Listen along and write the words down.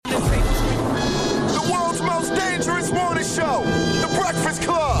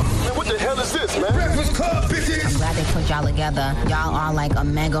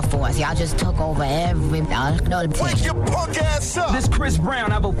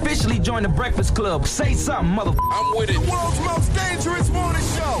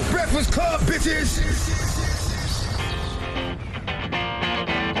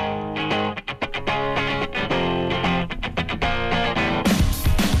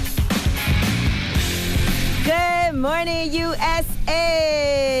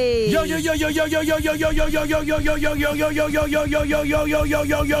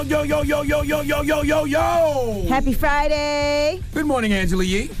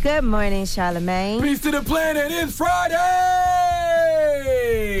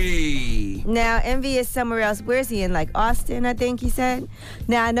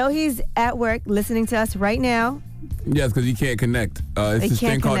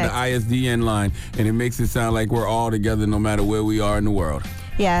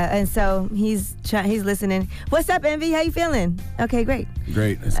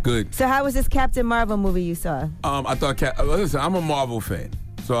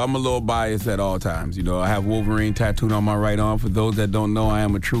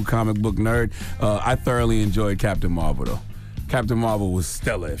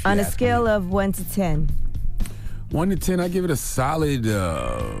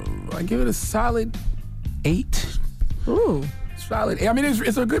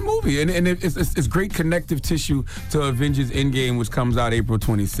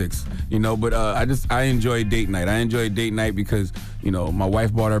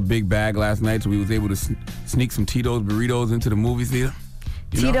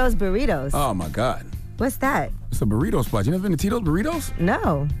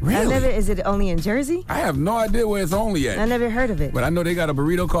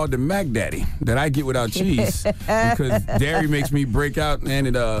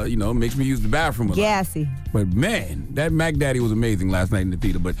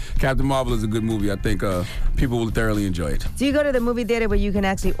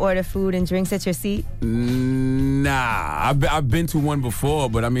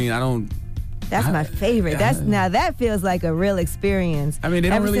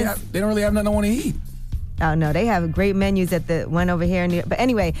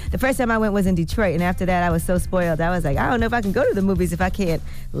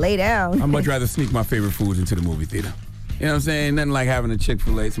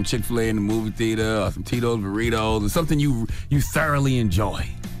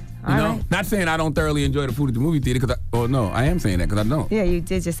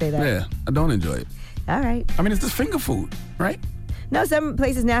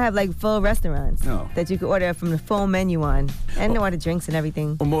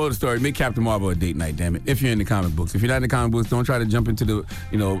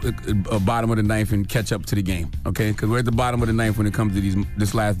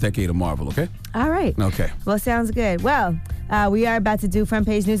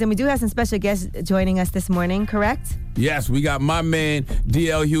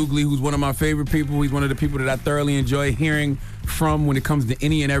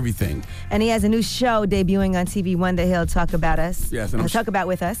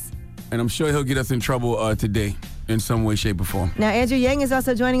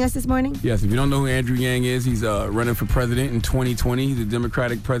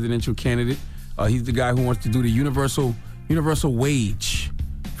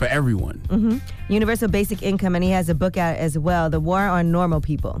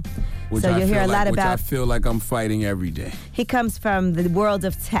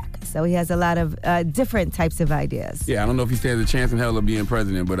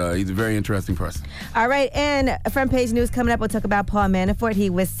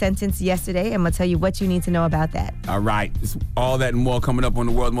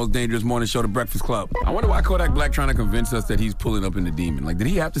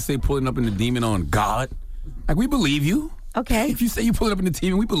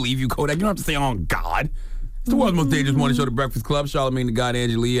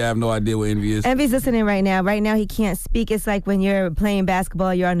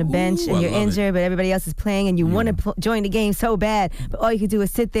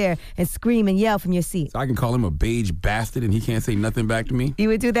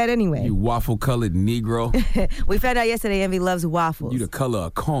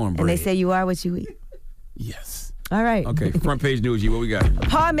All right. Okay, front page news, what we got?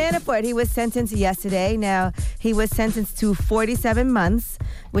 Paul Manafort, he was sentenced yesterday. Now, he was sentenced to 47 months,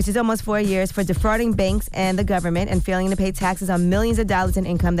 which is almost 4 years, for defrauding banks and the government and failing to pay taxes on millions of dollars in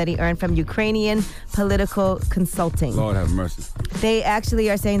income that he earned from Ukrainian political consulting. Lord have mercy. They actually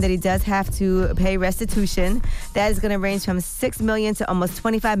are saying that he does have to pay restitution. That is going to range from $6 million to almost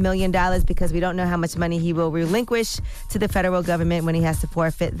 $25 million because we don't know how much money he will relinquish to the federal government when he has to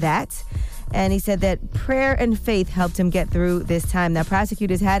forfeit that. And he said that prayer and faith helped him get through this time. Now,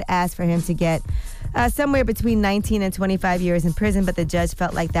 prosecutors had asked for him to get somewhere between 19 and 25 years in prison, but the judge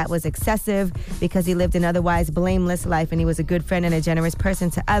felt like that was excessive because he lived an otherwise blameless life and he was a good friend and a generous person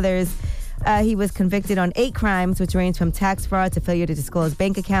to others. He was convicted on 8 crimes, which range from tax fraud to failure to disclose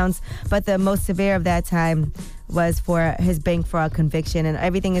bank accounts. But the most severe of that time was for his bank fraud conviction, and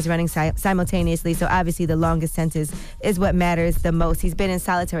everything is running simultaneously. So obviously the longest sentence is what matters the most. He's been in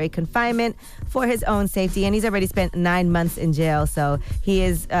solitary confinement for his own safety, and he's already spent 9 months in jail. So he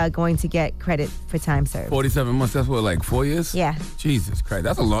is going to get credit for time served. 47 months, that's what, like 4 years? Yeah. Jesus Christ,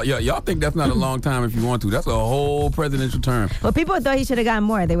 that's a long, y'all think that's not a long time if you want to. That's a whole presidential term. Well, people thought he should have gotten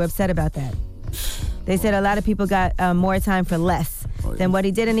more. They were upset about that. They said a lot of people got more time for less than what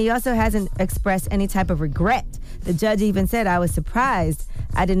he did, and he also hasn't expressed any type of regret. The judge even said, "I was surprised.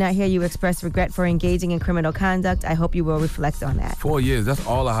 I did not hear you express regret for engaging in criminal conduct. I hope you will reflect on that." 4 years, that's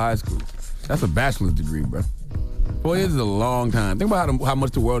all of high school. That's a bachelor's degree, bro. 4 years is a long time. Think about how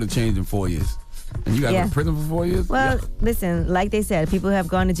much the world has changed in 4 years. And you got to go to prison for 4 years? Well, listen, like they said, people have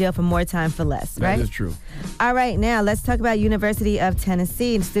gone to jail for more time for less, right? That is true. All right, now let's talk about University of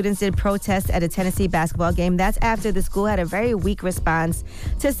Tennessee. Students did protest at a Tennessee basketball game. That's after the school had a very weak response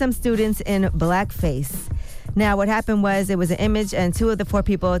to some students in blackface. Now, what happened was it was an image, and 2 of the 4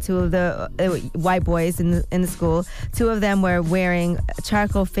 people, 2 of the white boys in the school, 2 of them were wearing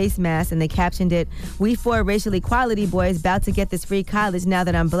charcoal face masks, and they captioned it, "We 4 racial equality boys about to get this free college now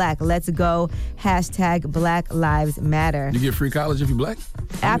that I'm black. Let's go. Hashtag Black Lives Matter." You get free college if you're black?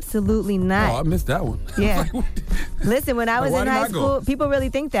 Absolutely not. Oh, I missed that one. Yeah. Listen, when I was in high school, people really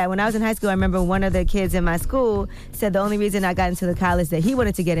think that. When I was in high school, I remember one of the kids in my school said the only reason I got into the college that he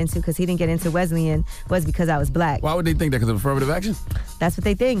wanted to get into, because he didn't get into Wesleyan, was because I was black. Why would they think that? Because of affirmative action? That's what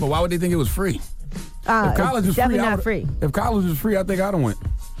they think. But why would they think it was free? If college was definitely free, not free. If college was free, I think I'd have went.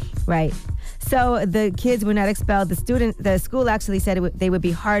 Right. So the kids were not expelled. The school actually said they would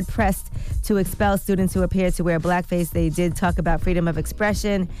be hard pressed to expel students who appeared to wear blackface. They did talk about freedom of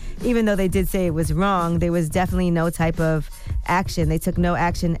expression, even though they did say it was wrong. There was definitely no type of action. They took no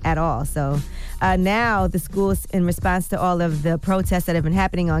action at all. So now the schools, in response to all of the protests that have been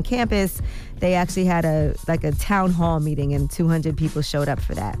happening on campus, they actually had a town hall meeting, and 200 people showed up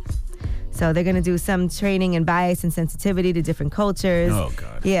for that. So they're going to do some training in bias and sensitivity to different cultures. Oh,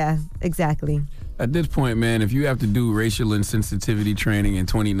 God. Yeah, exactly. At this point, man, if you have to do racial insensitivity training in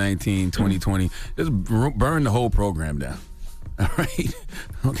 2019, 2020, just burn the whole program down. All right?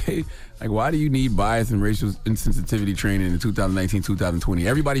 Okay? Like, why do you need bias and racial insensitivity training in 2019, 2020?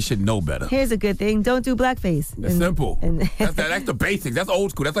 Everybody should know better. Here's a good thing. Don't do blackface. It's simple. That's the basics. That's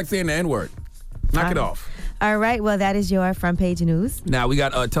old school. That's like saying the N-word. Knock it off. All right. Well, that is your front page news. Now, we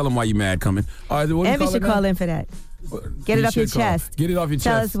got Tell Them Why You Mad coming. Envy should call in for that. Get it off your chest. Get it off your chest.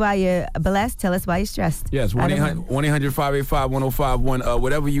 Tell us why you're blessed. Tell us why you're stressed. Yes, 1-800-585-1051.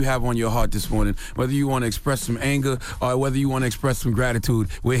 Whatever you have on your heart this morning, whether you want to express some anger or whether you want to express some gratitude,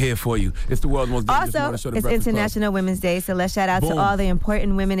 we're here for you. It's the world's most dangerous morning show. Also, it's International Women's Day, so let's shout out to all the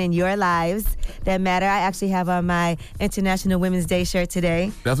important women in your lives that matter. I actually have on my International Women's Day shirt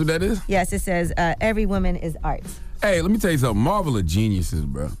today. That's what that is? Yes, it says, every woman is art. Hey, let me tell you something. Marvel are geniuses,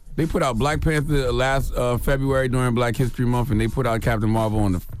 bro. They put out Black Panther last February during Black History Month, and they put out Captain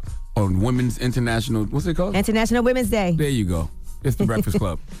Marvel on Women's International, what's it called? International Women's Day. There you go. It's The Breakfast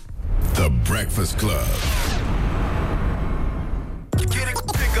Club. The Breakfast Club. Get it,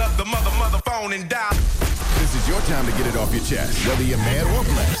 pick up the mother phone and dial. This is your time to get it off your chest, whether you're mad or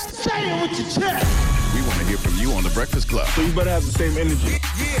blessed. Say it with your chest. We want to hear from you on The Breakfast Club. So you better have the same energy.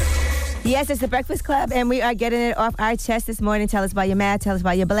 Yeah. Yes, it's The Breakfast Club, and we are getting it off our chest this morning. Tell us why you're mad. Tell us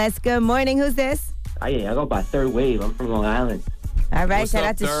why you're blessed. Good morning. Who's this? I go by Third Wave. I'm from Long Island. All right. What's Shout up,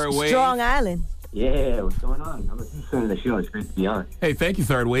 out to Third Wave? Strong Island. Yeah, what's going on? I'm a fan of the show. It's great to be on. Hey, thank you,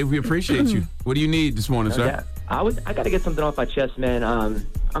 Third Wave. We appreciate you. What do you need this morning, sir? Yeah, I got to get something off my chest, man.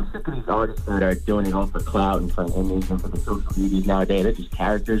 I'm sick of these artists that are doing it all for clout and for image and for the social medias nowadays. They're just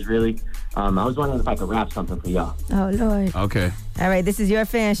characters, really. I was wondering if I could rap something for y'all. Oh, Lord. Okay. All right. This is your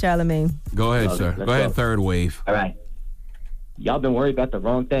fan, Charlamagne. Go ahead, Okay, sir. let's Go ahead, go. Third Wave. All right. Y'all been worried about the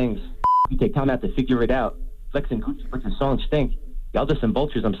wrong things. You take time out to figure it out. Flexing Gucci, but your songs stink. Y'all just some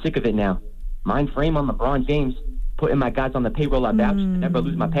vultures. I'm sick of it now. Mind frame on LeBron James. Putting my guys on the payroll, I vouch. Never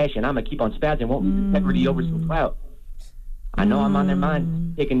lose my passion. I'ma keep on spazzing. Won't lose integrity over some clout. I know I'm on their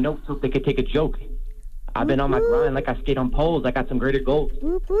mind, taking notes so they could take a joke. I've been on my grind like I skate on poles. I got some greater goals.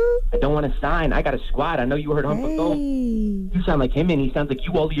 I don't want to sign. I got a squad. I know you heard Humble Gold. You sound like him, and he sounds like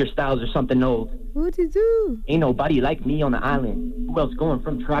you. All of your styles are something old. What you do? Ain't nobody like me on the island. Who else going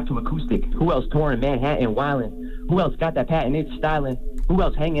from trap to acoustic? Who else touring Manhattan wildin'? Who else got that patented styling? Who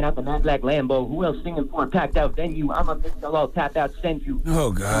else hanging out the Mad Black Lambo? Who else singing for a packed out venue? I'm a bitch, I'll all tapped out, send you.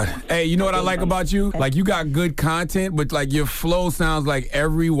 Oh, God. Hey, you know what I like about you? Like, you got good content, but, like, your flow sounds like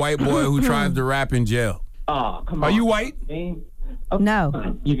every white boy who tries to rap in jail. Oh, come on. Are you white? Oh, No.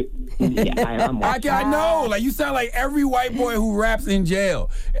 I'm white. I know. Like, you sound like every white boy who raps in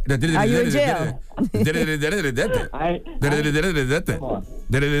jail. Are you in jail?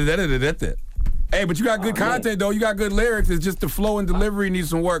 Hey, but you got good content, though. You got good lyrics. It's just the flow and delivery needs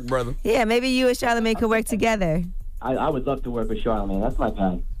some work, brother. Yeah, maybe you and Charlamagne could work together. I would love to work with Charlamagne. That's my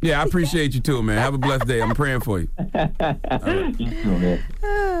guy. Yeah, I appreciate you, too, man. Have a blessed day. I'm praying for you. You too,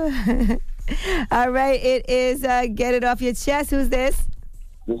 man. All right, it is Get It Off Your Chest. Who's this?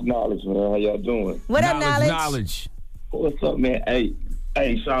 This Knowledge, man. How y'all doing? What up, Knowledge? Knowledge. What's up, man? Hey,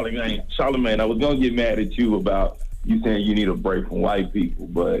 Charlamagne, I was going to get mad at you about you saying you need a break from white people,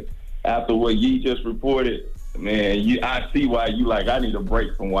 but after what you just reported, man, I see why you like, I need a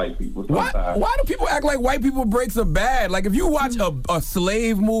break from white people sometimes. Why do people act like white people breaks are bad? Like, if you watch a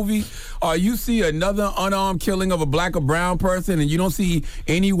slave movie or you see another unarmed killing of a black or brown person and you don't see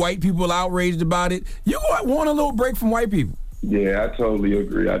any white people outraged about it, you want a little break from white people. Yeah, I totally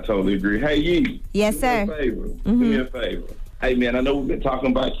agree. Hey, Yee. Yes, sir. Do me a favor. Hey, man, I know we've been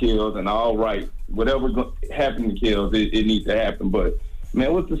talking about kills, and all right, whatever happened to kills, it needs to happen, but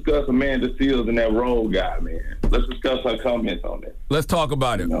man, let's discuss Amanda Seals and that Roll guy, man. Let's discuss her comments on that. Let's talk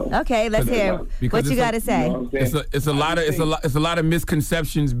about it. Okay, let's hear what you got to say. You know what It's a lot of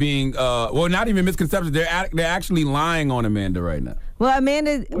misconceptions being well, not even misconceptions. They're actually lying on Amanda right now. Well,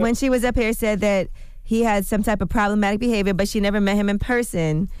 Amanda, when she was up here, said that he had some type of problematic behavior, but she never met him in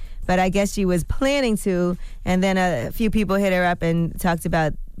person. But I guess she was planning to, and then a few people hit her up and talked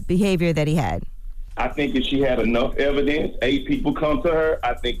about behavior that he had. I think if she had enough evidence, 8 people come to her,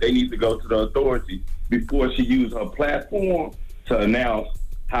 I think they need to go to the authorities before she used her platform to announce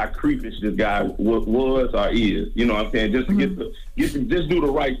how creepish this guy was or is. You know what I'm saying? Just to just do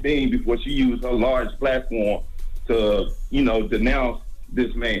the right thing before she used her large platform to, denounce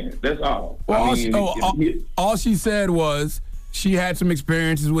this man. That's all. Well, all she said was she had some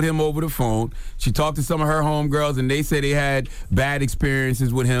experiences with him over the phone. She talked to some of her homegirls, and they said they had bad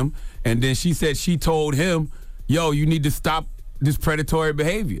experiences with him. And then she said she told him, yo, you need to stop this predatory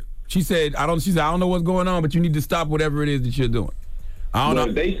behavior. She said, I don't know what's going on, but you need to stop whatever it is that you're doing. I don't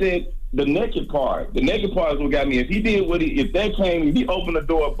know. They said the naked part is what got me. If he did if he opened the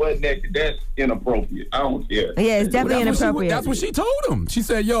door butt naked, that's inappropriate. I don't care. Yeah, it's definitely inappropriate. That's what she told him. She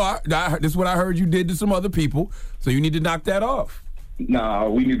said, yo, this is what I heard you did to some other people, so you need to knock that off. Nah,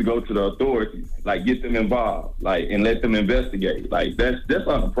 we need to go to the authorities, like get them involved, like, and let them investigate. Like that's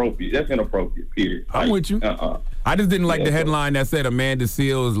inappropriate. That's inappropriate. Period. I'm with you. I just didn't like the headline that said Amanda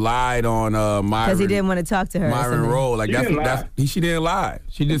Seals lied on Myron. Because he didn't want to talk to her. Myron Roll. Like she didn't lie.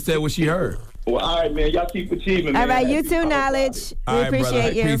 She just said what she heard. Well, all right, man. Y'all keep achieving. All man. right, you too, Knowledge. We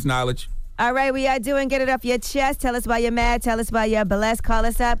appreciate you. Peace, Knowledge. All right, we are doing Get It Off Your Chest. Tell us why you're mad. Tell us why you're blessed. Call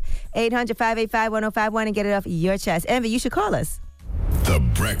us up, 800-585-1051, and get it off your chest. Envy, you should call us. The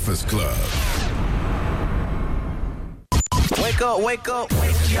Breakfast Club. Wake up, wake up,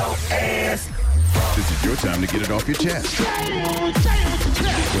 wake your ass. This is your time to get it off your chest.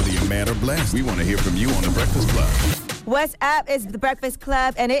 Whether you're mad or blessed, we want to hear from you on The Breakfast Club. What's up? It's The Breakfast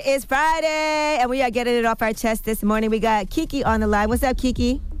Club, and it is Friday, and we are getting it off our chest this morning. We got Kiki on the line. What's up,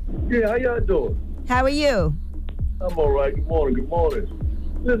 Kiki? Yeah, how y'all doing? How are you? I'm all right. Good morning.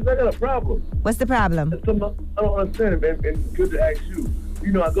 Listen, I got a problem. What's the problem? It's something I don't understand, man, and good to ask you.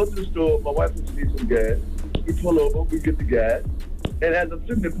 You know, I go to the store, my wife needs some gas. We pull over, we get the gas. And as I'm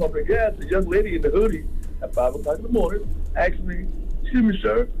sitting there pumping gas, a young lady in the hoodie at 5 o'clock in the morning asked me, excuse me,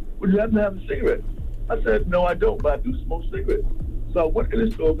 sir, would you happen to have a cigarette? I said, no, I don't, but I do smoke cigarettes. So I went in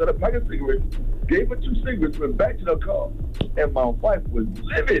the store, got a pack of cigarettes, gave her 2 cigarettes, went back to the car, and my wife was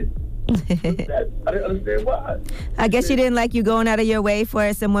livid. I didn't understand why. I guess she didn't like you going out of your way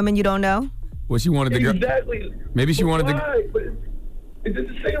for some women you don't know? Well, she wanted to go. Exactly. Maybe she wanted to. But it's just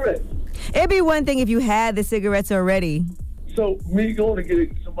a cigarette. It'd be one thing if you had the cigarettes already. So me going to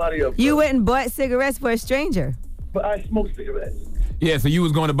get somebody else. You went and bought cigarettes for a stranger. But I smoke cigarettes. Yeah, so you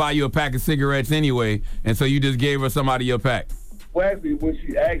was going to buy you a pack of cigarettes anyway, and so you just gave her some out of your pack. Well, actually, when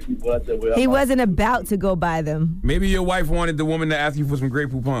she asked me, I said, well, He wasn't about to go buy them. Maybe your wife wanted the woman to ask you for some Grey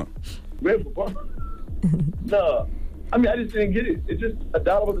Poupon. Grey Poupon? No. I mean, I just didn't get it. It's just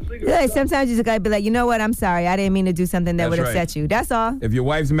 $1 with a cigarette. Yeah, sometimes you just gotta be like, you know what? I'm sorry. I didn't mean to do something that would upset you. That's all. If your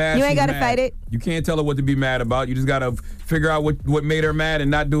wife's mad, you ain't gotta mad. fight it. You can't tell her what to be mad about. You just gotta figure out what made her mad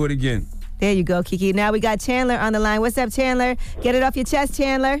and not do it again. There you go, Kiki. Now we got Chandler on the line. What's up, Chandler? Get it off your chest,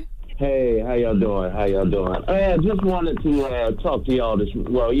 Chandler. Hey, how y'all doing? I just wanted to talk to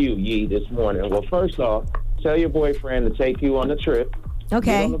y'all Yee, this morning. Well, first off, tell your boyfriend to take you on a trip.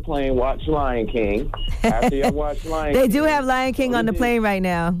 Okay. Get on the plane, watch Lion King. After y'all watch Lion King. They do have Lion King on the plane right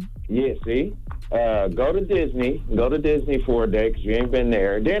now. Yeah, see? Go to Disney. Go to Disney for a day because you ain't been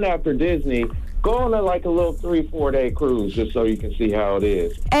there. Then after Disney, go on a little 3-4 day cruise just so you can see how it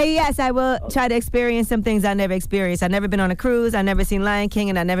is. Hey, yes, I will try to experience some things I never experienced. I've never been on a cruise. I've never seen Lion King,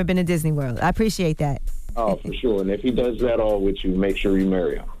 and I've never been to Disney World. I appreciate that. Oh, for sure. And if he does that all with you, make sure you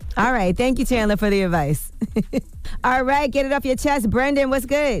marry him. All right. Thank you, Chandler, for the advice. All right. Get it off your chest. Brendan, what's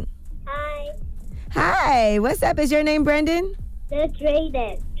good? Hi. Hi. What's up? Is your name Brendan? That's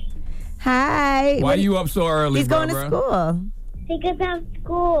Raiden. Hi. Why are you up so early, He's going to school. Because I'm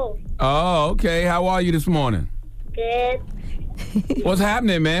school. Oh, okay. How are you this morning? Good. What's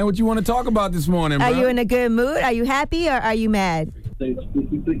happening, man? What you want to talk about this morning, bro? Are you in a good mood? Are you happy or are you mad?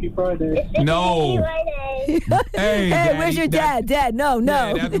 Freaky Friday. No. Hey, Daddy, where's your dad? Dad, no.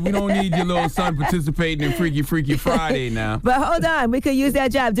 Yeah, we don't need your little son participating in Freaky Friday now. But hold on. We could use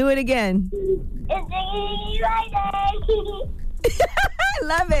that job. Do it again. It's Friday. I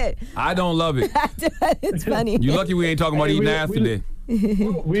love it. I don't love it. It's funny. You lucky we ain't talking about eating ass today.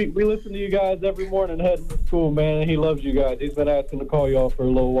 We listen to you guys every morning heading to school, man, and he loves you guys. He's been asking to call y'all for a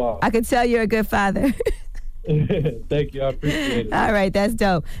little while. I can tell you're a good father. Thank you. I appreciate it. All right, that's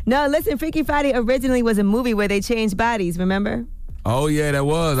dope. No, listen, Freaky Friday originally was a movie where they changed bodies, remember? Oh, yeah, that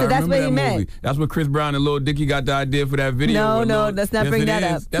was. So I that's remember what that he meant. movie. That's what Chris Brown and Lil Dicky got the idea for that video. No, let's not bring that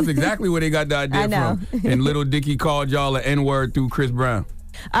up. That's exactly where they got the idea I know. from. And Lil Dicky called y'all an N-word through Chris Brown.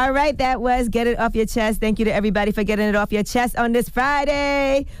 All right, that was Get It Off Your Chest. Thank you to everybody for getting it off your chest on this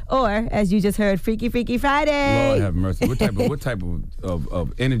Friday. Or, as you just heard, Freaky Friday. Lord have mercy. What type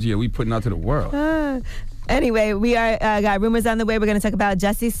of energy are we putting out to the world? Anyway, we are got rumors on the way. We're going to talk about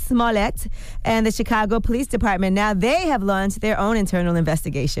Jussie Smollett and the Chicago Police Department. Now, they have launched their own internal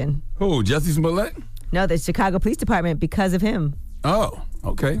investigation. Who, Jussie Smollett? No, the Chicago Police Department, because of him. Oh,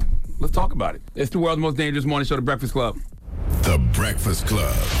 okay. Let's talk about it. It's the world's most dangerous morning show, The Breakfast Club. The Breakfast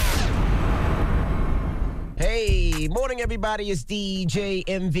Club. Hey, morning everybody. It's DJ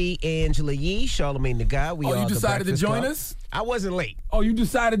MV Angela Yee, Charlamagne the Guy. We you are decided the to join Club. us? I wasn't late. Oh, you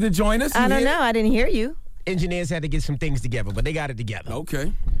decided to join us? I don't know. I didn't hear you. Engineers had to get some things together, but they got it together.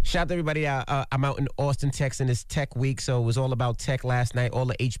 Okay. Shout out to everybody. I'm out in Austin, Texas, and it's Tech Week, so it was all about tech last night. All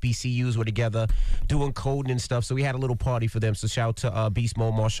the HBCUs were together doing coding and stuff, so we had a little party for them. So shout out to Beast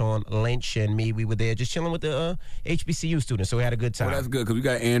Mode, Marshawn Lynch, and me. We were there just chilling with the HBCU students, so we had a good time. Well, that's good, because we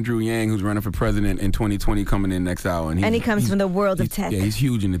got Andrew Yang, who's running for president in 2020, coming in next hour. And he comes from the world of tech. Yeah, he's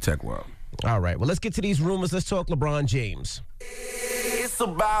huge in the tech world. All right, well, let's get to these rumors. Let's talk LeBron James. It's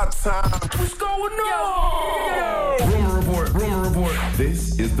about time. What's going on? Rumor report.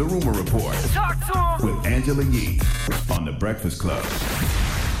 This is the Rumor Report Talk to him. with Angela Yee on The Breakfast Club.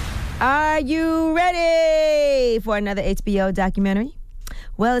 Are you ready for another HBO documentary?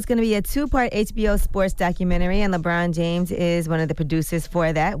 Well, it's going to be a 2-part HBO sports documentary, and LeBron James is one of the producers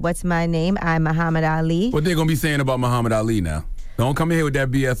for that. What's my name? I'm Muhammad Ali. What they going to be saying about Muhammad Ali now? Don't come in here with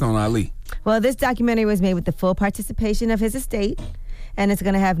that BS on Ali. Well, this documentary was made with the full participation of his estate, and it's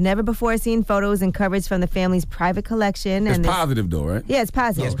going to have never-before-seen photos and coverage from the family's private collection. It's positive, though, right? Yeah, it's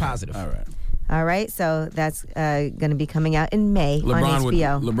positive. Yeah, it's positive. All right. All right, so that's going to be coming out in May on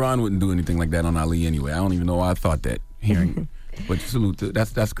HBO. LeBron wouldn't do anything like that on Ali anyway. I don't even know why I thought that, hearing But salute to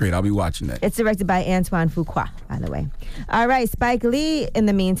that's great. I'll be watching that. It's directed by Antoine Fuqua, by the way. All right, Spike Lee, in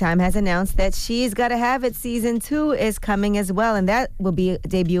the meantime, has announced that She's Gotta Have It Season 2 is coming as well, and that will be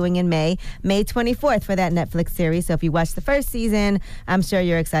debuting in May 24th for that Netflix series. So if you watched the first season, I'm sure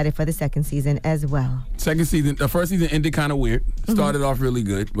you're excited for the second season as well. Second season, the first season ended kind of weird. Started off really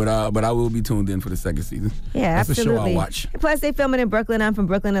good, but I will be tuned in for the second season. Yeah, that's absolutely. a show I'll watch. Plus, they film it in Brooklyn. I'm from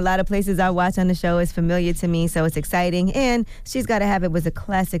Brooklyn. A lot of places I watch on the show is familiar to me, so it's exciting. And She's Gotta Have It was a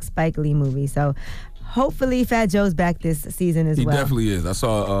classic Spike Lee movie, so hopefully Fat Joe's back this season as well. He definitely is. I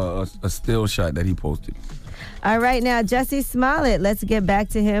saw a still shot that he posted. All right, now, Jussie Smollett. Let's get back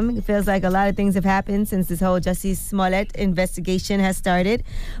to him. It feels like a lot of things have happened since this whole Jussie Smollett investigation has started.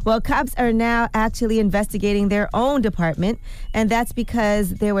 Well, cops are now actually investigating their own department, and that's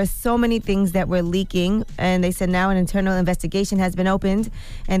because there were so many things that were leaking, and they said now an internal investigation has been opened,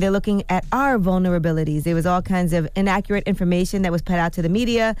 and they're looking at our vulnerabilities. There was all kinds of inaccurate information that was put out to the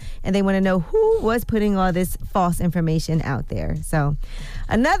media, and they want to know who was putting all this false information out there. So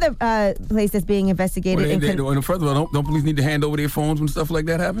another place that's being investigated. First of all, don't police need to hand over their phones when stuff like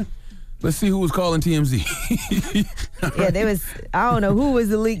that happen? Let's see who was calling TMZ. Yeah, there was, I don't know who was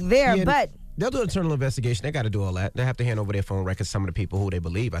the leak there, Yeah, but they'll do an internal investigation. They got to do all that. They have to hand over their phone records to some of the people who they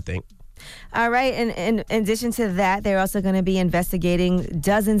believe, I think. all right, and in addition to that, they're also going to be investigating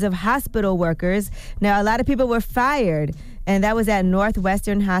dozens of hospital workers. Now, a lot of people were fired, and that was at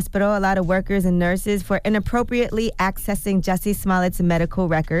Northwestern Hospital. A lot of workers and nurses for inappropriately accessing Jussie Smollett's medical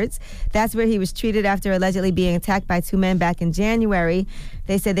records. That's where he was treated after allegedly being attacked by two men back in January.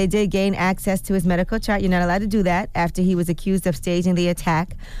 They said they did gain access to his medical chart. You're not allowed to do that after he was accused of staging the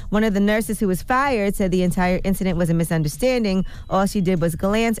attack. One of the nurses who was fired said the entire incident was a misunderstanding. All she did was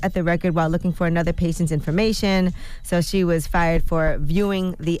glance at the record while looking for another patient's information. So she was fired for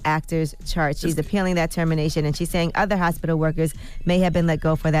viewing the actor's chart. She's appealing that termination, and she's saying other hospital workers may have been let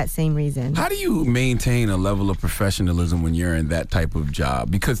go for that same reason. How do you maintain a level of professionalism when you're in that type of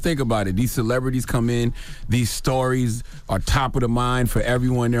job? Because think about it, these celebrities come in, these stories are top of the mind for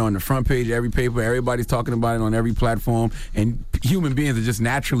everyone. They're on the front page of every paper, everybody's talking about it on every platform, and human beings are just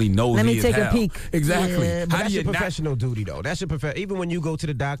naturally nosy Let me as take hell. a peek. Exactly. Yeah, but How that's do you your professional duty, though. That's your even when you go to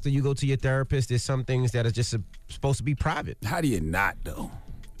the doctor, you go to your therapist, there's some things that are just supposed to be private. How do you not, though?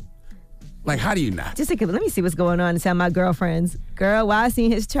 Like, how do you not? Just let me see what's going on and tell my girlfriends. Girl, why I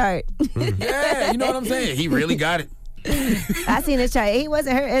seen his chart? Yeah, you know what I'm saying? He really got it. I seen his chart. He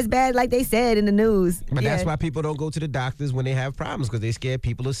wasn't hurt as bad like they said in the news. But that's why people don't go to the doctors when they have problems, because they scared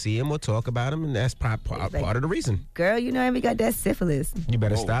people to see them or talk about them, and that's part of the reason. Girl, you know he got that syphilis. You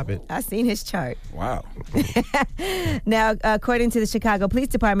better stop it. I seen his chart. Wow. Now, according to the Chicago Police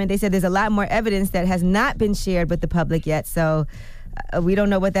Department, they said there's a lot more evidence that has not been shared with the public yet, so we don't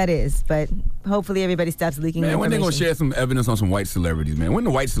know what that is, but hopefully everybody stops leaking Man, when they information. gonna share some evidence on some white celebrities, man? When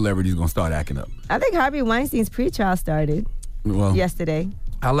the white celebrities gonna start acting up? I think Harvey Weinstein's pre-trial started yesterday.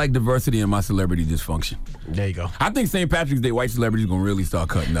 I like diversity in my celebrity dysfunction. There you go. I think St. Patrick's Day white celebrities gonna really start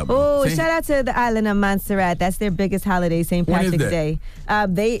cutting up. Oh, man. shout out to the island of Montserrat. That's their biggest holiday, St. When is Patrick's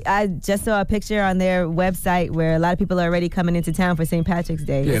that? Day. I just saw a picture on their website where a lot of people are already coming into town for St. Patrick's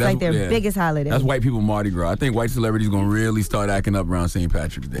Day. Yeah, it's like their biggest holiday. That's white people Mardi Gras. I think white celebrities gonna really start acting up around St.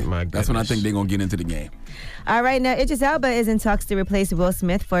 Patrick's Day. That's when I think they're gonna get into the game. All right, now Idris Elba is in talks to replace Will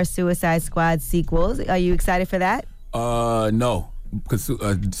Smith for Suicide Squad sequels. Are you excited for that? No. Because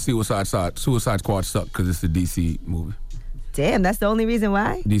Suicide Squad sucked because it's a DC movie. Damn, that's the only reason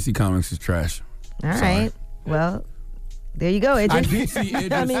why? DC Comics is trash. All right. Well, there you go, Idris. I did see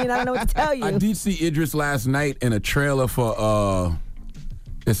Idris. I mean, I don't know what to tell you. I did see Idris last night in a trailer for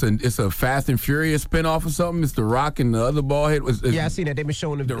it's a Fast and Furious spinoff or something. It's The Rock and the other bald head was. Yeah, I seen that. They've been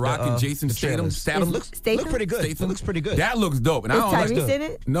showing the Rock and Jason Statham. Looks pretty good. It looks pretty good. That looks dope. And Is I don't Tyrese in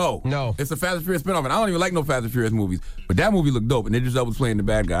it? No. It's a Fast and Furious spinoff, and I don't even like no Fast and Furious movies. But that movie looked dope, and Idris Elba was playing the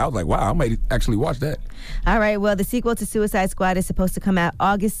bad guy. I was like, wow, I might actually watch that. All right, well, the sequel to Suicide Squad is supposed to come out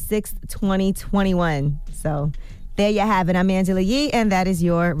August 6th, 2021. So there you have it. I'm Angela Yee, and that is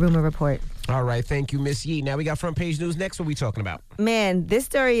your Rumor Report. All right, thank you, Miss Yee. Now we got front page news next. What are we talking about? Man, this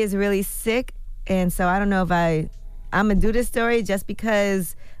story is really sick, and so I don't know if I'm going to do this story just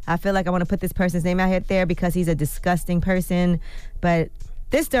because I feel like I want to put this person's name out there because he's a disgusting person. But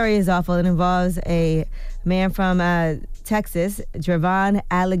this story is awful. It involves a man from Texas, Javon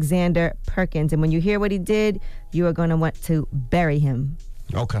Alexander Perkins. And when you hear what he did, you are going to want to bury him.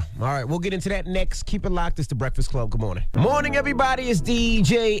 Okay. All right. We'll get into that next. Keep it locked. It's The Breakfast Club. Good morning. Morning, everybody. It's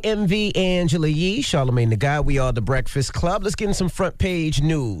DJ MV Angela Yee, Charlamagne the Guy. We are The Breakfast Club. Let's get in some front page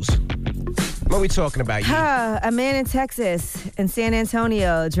news. What are we talking about, Yee? A man in Texas, in San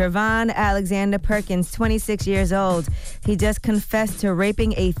Antonio, Javon Alexander Perkins, 26 years old. He just confessed to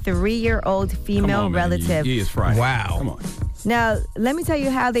raping a 3-year-old female relative. He is fried. Wow. Come on. Now, let me tell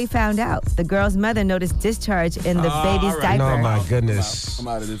you how they found out. The girl's mother noticed discharge in the baby's diaper. Oh, my goodness. I'm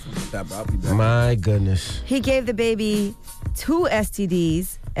out of this one. I'll be back. My goodness. He gave the baby 2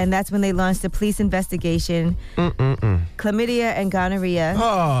 STDs, and that's when they launched a police investigation. Chlamydia and gonorrhea.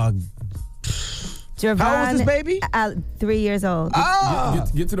 Oh, Javon, how old is this baby? 3 years old.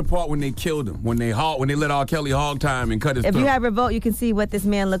 Get to the part when they killed him, when they let R. Kelly hog time and cut his If throat. you have Revolt, you can see what this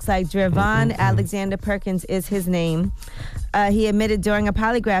man looks like. Javon Alexander Perkins is his name. He admitted during a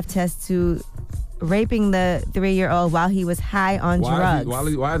polygraph test to raping the 3-year-old while he was high on drugs.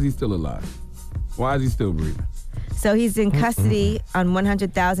 Why is he still alive? Why is he still breathing? So he's in custody on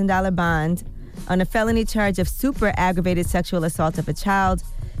 $100,000 bond on a felony charge of super aggravated sexual assault of a child.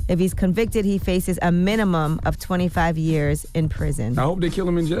 If he's convicted, he faces a minimum of 25 years in prison. I hope they kill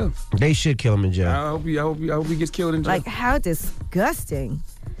him in jail. They should kill him in jail. I hope he gets killed in jail. Like, how disgusting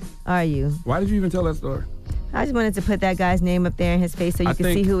are you? Why did you even tell that story? I just wanted to put that guy's name up there in his face so you can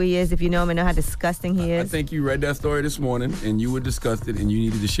see who he is if you know him and know how disgusting he is. I think you read that story this morning and you were disgusted and you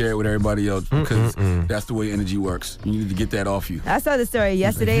needed to share it with everybody else because that's the way energy works. You needed to get that off you. I saw the story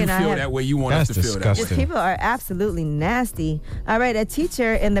yesterday and I feel that way. You want us to feel that way. Just people are absolutely nasty. All right, a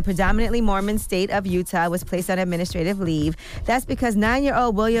teacher in the predominantly Mormon state of Utah was placed on administrative leave. That's because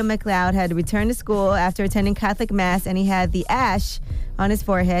 9-year-old William McLeod had returned to school after attending Catholic Mass and he had the ash on his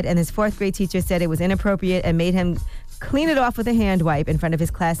forehead, and his 4th grade teacher said it was inappropriate and made him clean it off with a hand wipe in front of his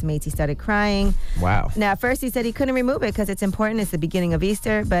classmates. He started crying. Wow. Now, at first he said he couldn't remove it because it's important. It's the beginning of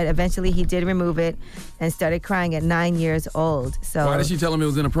Easter, but eventually he did remove it and started crying at 9 years old. So why did she tell him it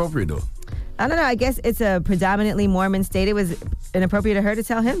was inappropriate, though? I don't know. I guess it's a predominantly Mormon state. It was inappropriate of her to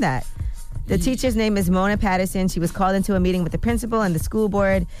tell him that. The teacher's name is Mona Patterson. She was called into a meeting with the principal and the school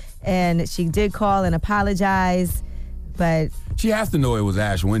board, and she did call and apologize. But she has to know it was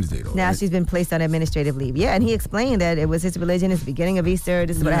Ash Wednesday, though. Now right? she's been placed on administrative leave. Yeah, and he explained that it was his religion. It's the beginning of Easter.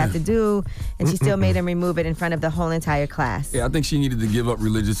 This is what I have to do. And she still made him remove it in front of the whole entire class. Yeah, I think she needed to give up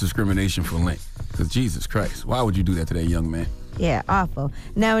religious discrimination for Lent. Because Jesus Christ, why would you do that to that young man? Yeah, awful.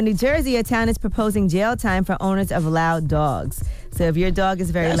 Now, in New Jersey, a town is proposing jail time for owners of loud dogs. So if your dog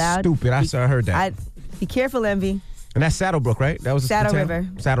is very That's loud... stupid. I heard that. Be careful, Envy. And that's Saddlebrook, right? That was Saddle River.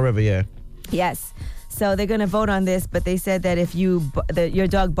 Saddle River, yeah. Yes. So they're going to vote on this, but they said that if your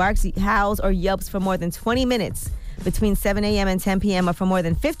dog barks, howls, or yelps for more than 20 minutes between 7 a.m. and 10 p.m. or for more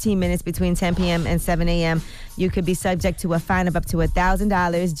than 15 minutes between 10 p.m. and 7 a.m., you could be subject to a fine of up to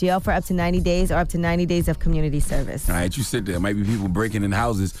 $1,000, jail for up to 90 days, or up to 90 days of community service. All right, you sit there. Might be people breaking in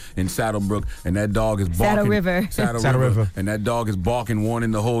houses in Saddlebrook, and that dog is barking. Saddle River. And that dog is barking,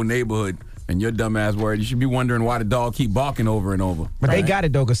 warning the whole neighborhood. And your dumb ass word, you should be wondering why the dog keep barking over and over. But they got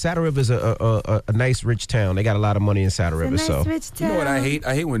it, though, because Saddle River is a nice, rich town. They got a lot of money in Saddle River. Rich town. You know what I hate?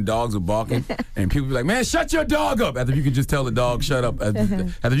 I hate when dogs are barking and people be like, man, shut your dog up. As if you could just tell the dog, shut up. As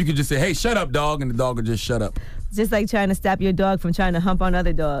if you could just say, hey, shut up, dog, and the dog would just shut up. Just like trying to stop your dog from trying to hump on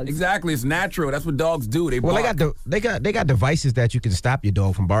other dogs. Exactly. It's natural. That's what dogs do. They bark. Well, they got devices that you can stop your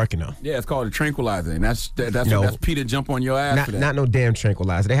dog from barking on. Yeah, it's called a tranquilizer. And that's Peter jump on your ass for that. Not no damn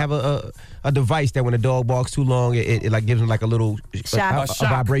tranquilizer. They have a device that when a dog barks too long, it like gives them like a little shock. A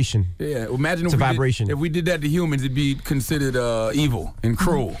vibration. Yeah, imagine it's a vibration. If we did that to humans, it'd be considered evil and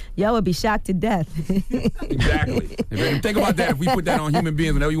cruel. Y'all would be shocked to death. Exactly. Think about that. If we put that on human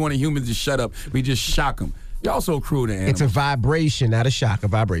beings, whenever you want humans to shut up, we just shock them. Y'all so cruel to animals. It's a vibration, not a shock, a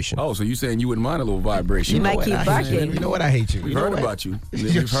vibration. Oh, so you saying you wouldn't mind a little vibration? You might keep barking. You know what? I hate you. We've heard about you.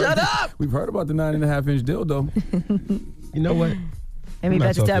 Shut up! We've heard about the 9.5-inch dildo. You know what? And we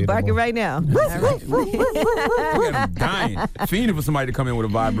about to start barking right now. We got him dying, fiending for somebody to come in with a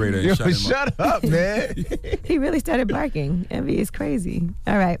vibrator and shut up, man. He really started barking. Envy is crazy.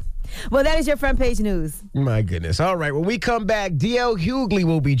 All right. Well, that is your front page news. My goodness. All right. When we come back, D.L. Hughley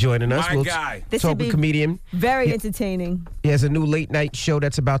will be joining us. My guy. This talk with comedian. Very entertaining. He has a new late night show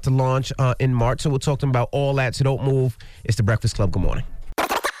that's about to launch in March. So we'll talk to him about all that. So don't move. It's The Breakfast Club. Good morning.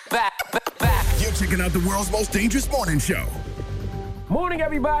 Back. You're checking out the world's most dangerous morning show. Morning,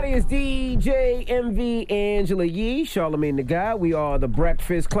 everybody. It's DJ MV Angela Yee, Charlamagne the Guy. We are The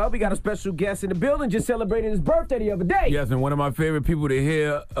Breakfast Club. We got a special guest in the building just celebrating his birthday the other day. Yes, and one of my favorite people to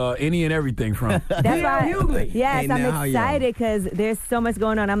hear any and everything from. That's why, Hughley. Yes, I'm excited because there's so much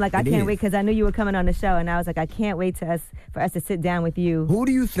going on. I'm like, I can't wait because I knew you were coming on the show, and I was like, I can't wait for us to sit down with you. Who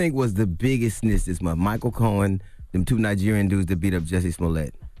do you think was the biggest snitch this month? Michael Cohen, them two Nigerian dudes that beat up Jesse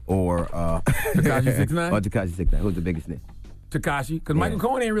Smollett, or Tekashi 6ix9ine? Or Tekashi 6ix9ine. Who's the biggest snitch? Tekashi, because Michael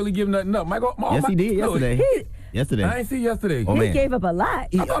Cohen ain't really giving nothing up. Yes, he did yesterday. Yesterday. I ain't see yesterday. Oh, he man. gave up a lot.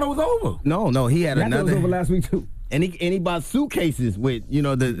 I thought it was over. No, he had another. It was over last week, too. And he bought suitcases with,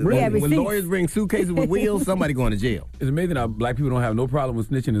 when receipts. lawyers bring suitcases with wheels, somebody going to jail. It's amazing how black people don't have no problem with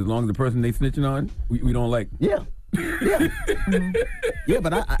snitching as long as the person they snitching on, we don't like. Yeah. Yeah. Yeah,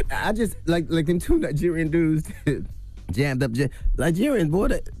 but I just, like them two Nigerian dudes jammed up. Nigerians,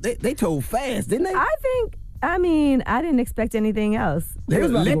 boy, they told fast, didn't they? I didn't expect anything else. Let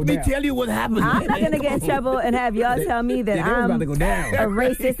me tell you what happened. I'm not going to get in trouble and have y'all tell me that I'm about to go down. a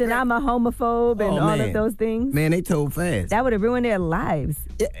racist and I'm a homophobe and all of those things. Man, they told fast. That would have ruined their lives.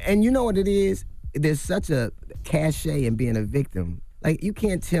 And you know what it is? There's such a cachet in being a victim Like, you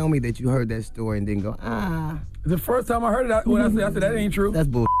can't tell me that you heard that story and then go, The first time I heard it, I said that ain't true. That's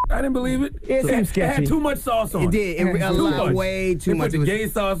bull. I didn't believe it. It seems It sketchy. had too much sauce on it. It did. Way too They much. put the gay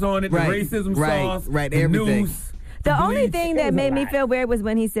sauce on it, Right, the racism right, sauce, right, the everything. noose. The only bleach. thing It that was a made me lot. feel weird was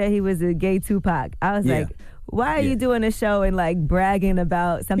when he said he was a gay Tupac. I was Yeah. like, why are you doing a show and like bragging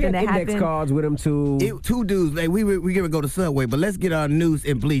about He something had that index happened? cards with him too. Two dudes, like we gonna go to Subway, but let's get our noose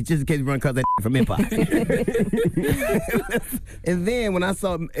and bleach just in case we run across that from Empire. And then when I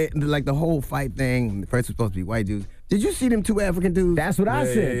saw like the whole fight thing, first was supposed to be white dudes. Did you see them two African dudes? That's what I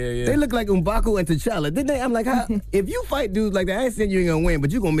said. Yeah. They look like M'Baku and T'Challa, didn't they? I'm like, how, if you fight dudes like that, I ain't saying you ain't gonna win,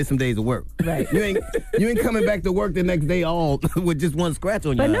 but you gonna miss some days of work. Right. You ain't coming back to work the next day all with just one scratch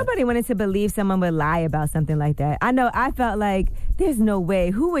on your But eye. nobody wanted to believe someone would lie about something like that. I know I felt like there's no way.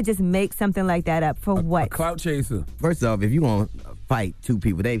 Who would just make something like that up for what? A clout chaser. First off, if you want to fight two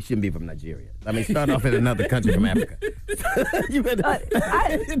people, they shouldn't be from Nigeria. I mean, start off in another country from Africa. You better,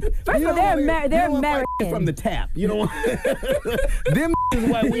 First of all, they're American. From the tap. You don't want them is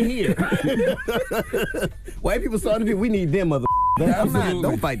why we here. White people saw the people, we need them mother. Don't fight them.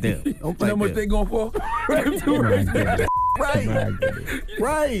 Don't fight You know how much them. they going for?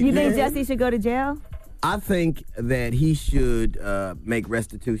 Right. You think man. Jesse should go to jail? I think that he should make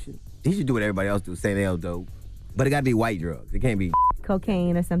restitution. He should do what everybody else do, say they dope. But it got to be white drugs. It can't be,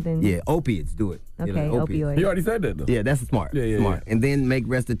 Cocaine or something? yeah, opiates. Do it. You Okay, know, opioid. He already said that, though. Yeah, that's smart. Yeah, smart. And then make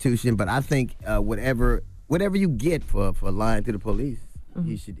restitution. But I think whatever you get for lying to the police,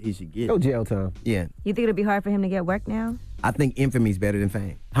 he should get. No jail time. Yeah. You think it'll be hard for him to get work now? I think infamy's better than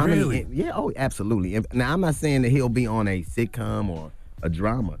fame. Really? Yeah, oh, absolutely. Now, I'm not saying that he'll be on a sitcom or a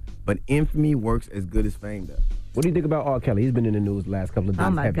drama, but infamy works as good as fame does. What do you think about R. Kelly? He's been in the news the last couple of days.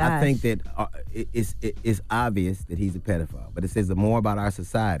 Oh, my Heavy. God. I think that it's obvious that he's a pedophile, but it says more about our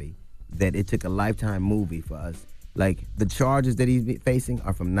society that it took a Lifetime movie for us. Like, the charges that he's facing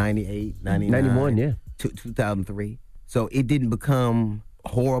are from 98, 99. 91, yeah. To 2003. So it didn't become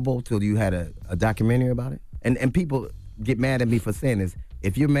horrible till you had a documentary about it. And people get mad at me for saying this.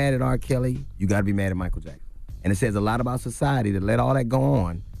 If you're mad at R. Kelly, you got to be mad at Michael Jackson. And it says a lot about society to let all that go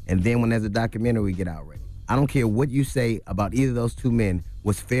on, and then when there's a documentary, we get outraged. I don't care what you say about either of those two men,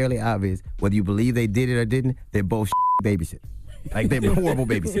 was fairly obvious. Whether you believe they did it or didn't, they're both babysitters. Like, they're horrible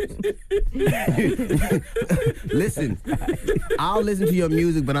babysitters. Listen, I'll listen to your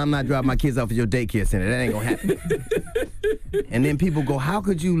music, but I'm not dropping my kids off at your daycare center. That ain't gonna happen. And then people go, how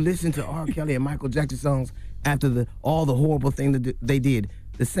could you listen to R. Kelly and Michael Jackson songs after all the horrible things that they did?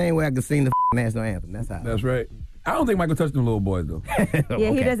 The same way I could sing the national anthem. That's how. That's right. I don't think Michael touched them little boys, though. Yeah,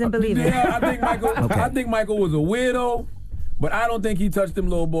 he doesn't believe it. Yeah, I think Michael was a weirdo, but I don't think he touched them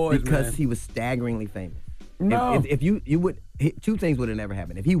little boys, Because man. he was staggeringly famous. No. If you would, two things would have never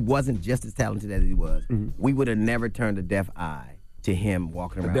happened. If he wasn't just as talented as he was, we would have never turned a deaf eye to him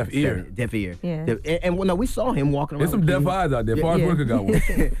walking around. deaf ear. Deaf ear. Yeah. And well, no, we saw him walking around. There's some with deaf kids. eyes out there. Forrest Whitaker got one.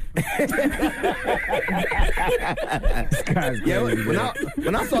 Yeah,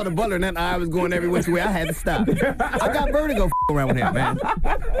 when I saw the butler and that eye was going every which way, I had to stop. I got vertigo around with him, man.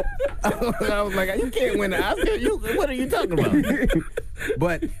 I was like, you can't win the Oscar. What are you talking about?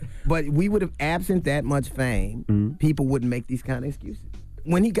 But we would have, absent that much fame, people wouldn't make these kind of excuses.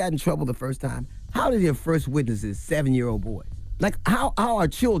 When he got in trouble the first time, how did your first witnesses 7-year-old boys? Like, how are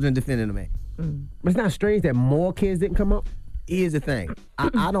children defending a man? But it's not strange that more kids didn't come up. Here's the thing.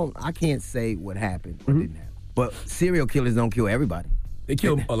 I can't say what happened or didn't happen. But serial killers don't kill everybody. They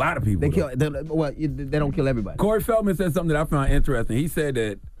killed a lot of people. They don't kill everybody. Corey Feldman said something that I found interesting. He said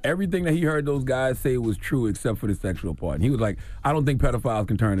that everything that he heard those guys say was true except for the sexual part. And he was like, I don't think pedophiles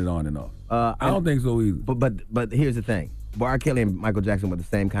can turn it on and off. I don't think so either. But here's the thing. R. Kelly and Michael Jackson were the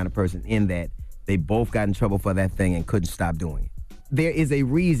same kind of person in that they both got in trouble for that thing and couldn't stop doing it. There is a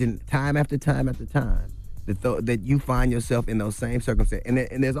reason, time after time after time, that you find yourself in those same circumstances.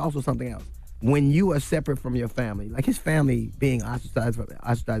 And there's also something else. When you are separate from your family, like his family being ostracized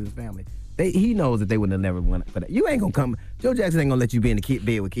his family, he knows that they would have never won for that. You ain't gonna come. Joe Jackson ain't gonna let you be in the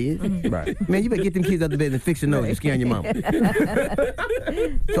bed with kids. Right. Man, you better get them kids out the bed and fix your nose. You're scaring your mama.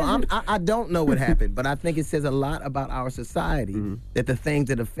 So I don't know what happened, but I think it says a lot about our society that the things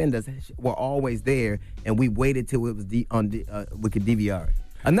that offend us were always there, and we waited till it was we could DVR it.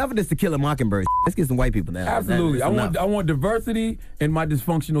 Enough of this To Kill a Mockingbird. Let's get some white people now. Absolutely. I want diversity in my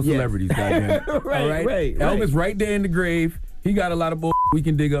dysfunctional celebrities, goddamn. Right, all right? right. Elvis right there in the grave. He got a lot of bull we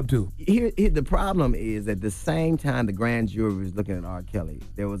can dig up too. Here, the problem is at the same time the grand jury was looking at R. Kelly,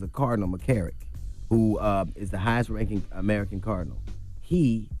 there was a Cardinal McCarrick, who is the highest-ranking American Cardinal.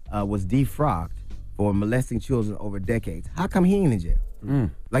 He was defrocked for molesting children over decades. How come he ain't in jail?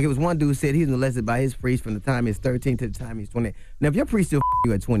 Like it was one dude said he was molested by his priest from the time he's 13 to the time he's 28. Now, if your priest still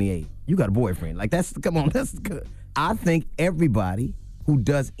you at 28, you got a boyfriend. Like come on, that's good. I think everybody who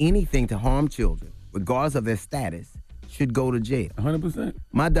does anything to harm children, regardless of their status, should go to jail. 100%.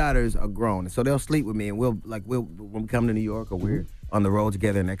 My daughters are grown, so they'll sleep with me, and we'll when we come to New York or we're on the road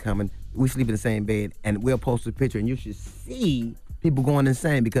together and they're coming, we sleep in the same bed, and we'll post a picture, and you should see people going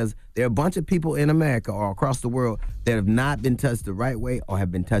insane because there are a bunch of people in America or across the world that have not been touched the right way or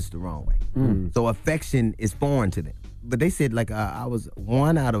have been touched the wrong way. So affection is foreign to them. But they said I was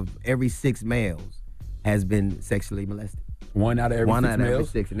 1 out of every 6 males has been sexually molested. 1 out of every 6 males?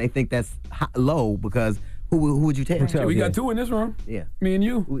 6, and they think that's low because who would you tell? Yeah, we got 2 in this room. Yeah, me and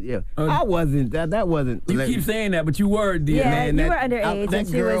you. Yeah, I wasn't. That wasn't. You keep saying that, but you were. Yeah, man, you were underage.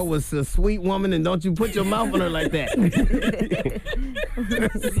 That girl was a sweet woman, and don't you put your mouth on her like that.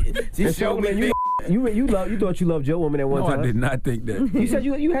 She showed me. You thought you loved your woman at one time. I did not think that. You said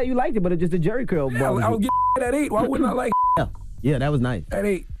you liked it, but it's just a Jerry curl. Yeah, I was getting at 8. Why wouldn't I like? Yeah, that was nice. At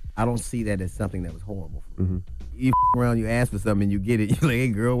 8. I don't see that as something that was horrible. You around, you ask for something, and you get it. You're like, hey,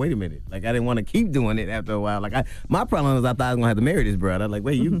 girl, wait a minute. Like, I didn't want to keep doing it after a while. Like, my problem was I thought I was going to have to marry this brother. I'm like,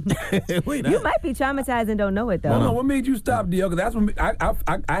 wait, you wait. You might be traumatized and don't know it, though. No, what made you stop, DL? Because that's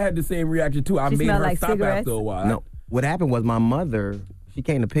what I had the same reaction, too. I made her like stop cigarettes? after a while. No, what happened was my mother, she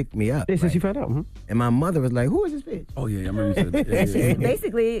came to pick me up. They said she found out. And my mother was like, who is this bitch? Oh, yeah, I remember you said that. Yeah.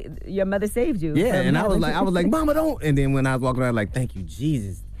 Basically, your mother saved you. Yeah, and I was like, Mama, don't. And then when I was walking around, like, thank you,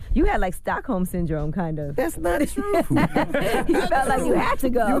 Jesus. You had like Stockholm syndrome, kind of. That's not true. You felt like you had to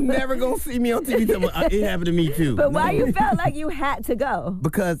go. You're never going to see me on TV talking about, it happened to me too. But why you felt like you had to go?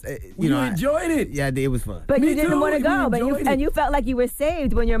 Because, you enjoyed it. Yeah, it was fun. But me you didn't want to go. But you felt like you were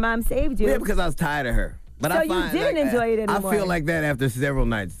saved when your mom saved you. Yeah, because I was tired of her. But so you didn't enjoy it anymore. I feel like that after several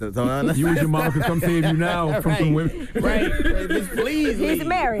nights. So you and your mom could come save you now from some women. Right. Please He's leave.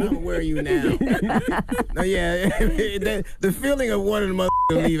 married. Where are you now? No, yeah. The feeling of wanting to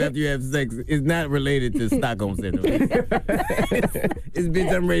leave after you have sex is not related to Stockholm syndrome. It's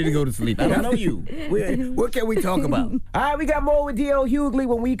bitch, I'm ready to go to sleep. I don't know you. What can we talk about? All right, we got more with D.L. Hughley.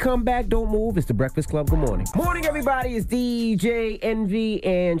 When we come back, don't move. It's the Breakfast Club. Good morning. Morning, everybody. It's DJ Envy,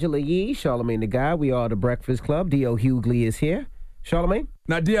 Angela Yee, Charlamagne the Guy. We are the Breakfast Club. D.L. Hughley is here. Charlamagne?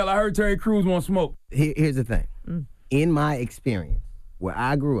 Now, DL, I heard Terry Crews won't smoke. Here's the thing. In my experience, where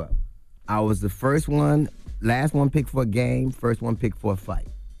I grew up, I was the first one, last one picked for a game, first one picked for a fight,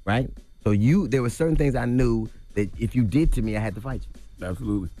 right? So there were certain things I knew that if you did to me, I had to fight you.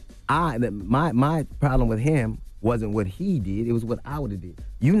 Absolutely. My problem with him wasn't what he did, it was what I would have did.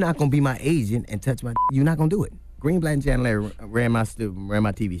 You're not going to be my agent and touch my you're not going to do it. Greenblatt and Chandler ran my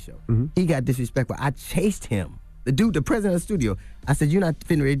TV show. He got disrespectful. I chased him. The dude, the president of the studio, I said, you're not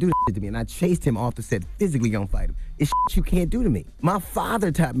finna ready to do that shit to me. And I chased him off the set, physically gonna fight him. It's shit you can't do to me. My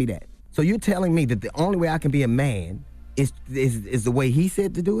father taught me that. So you're telling me that the only way I can be a man is the way he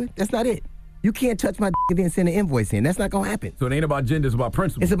said to do it? That's not it. You can't touch my and then send an invoice in. That's not gonna happen. So it ain't about gender, it's about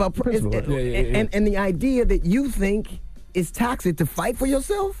principle. It's about principle. And the idea that you think it's toxic to fight for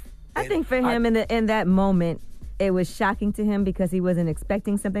yourself? I think for him in that moment, it was shocking to him because he wasn't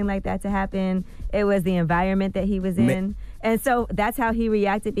expecting something like that to happen. It was the environment that he was in. And so that's how he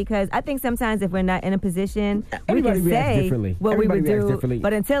reacted, because I think sometimes if we're not in a position, we can say what we would do.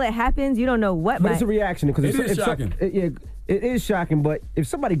 But until it happens, you don't know what But it's a reaction. Because it is shocking. It is shocking, but if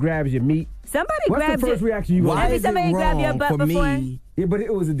somebody grabs your meat, what's the first reaction you Why did somebody grab your butt before? Yeah, but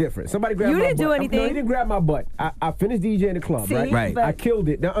it was a difference. Somebody grabbed my butt. You didn't do anything. No, he didn't grab my butt. I finished DJing in the club, right? I killed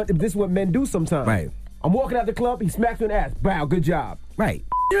it. Now, this is what men do sometimes. Right. I'm walking out the club, he smacks me in the ass. Wow, good job. Right.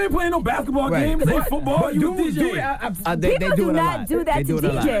 You ain't playing no basketball games, play football, you DJ. They People do do it a not lot. do that They to do it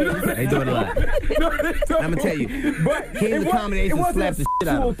a lot. DJs. They do it a lot. I'm going to tell you. But King's Accommodation slapped the shit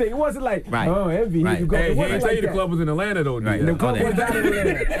out of him. It wasn't like, Right. oh, Envy, here you go. Hey, It he wasn't ain't tell like you the that. club was in Atlanta, though. Right. The club was down in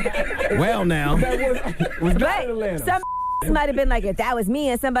Atlanta. Well, now. That was down in Atlanta. Some might have been like, if that was me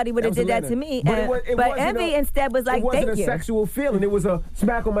and somebody would have did that to me. But Envy instead was like, it wasn't thank a you. sexual feeling. It was a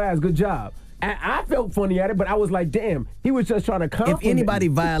smack on my ass, good job. And I felt funny at it, but I was like, damn, he was just trying to compliment If anybody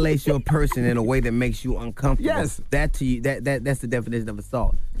me. violates your person in a way that makes you uncomfortable, Yes. that's the definition of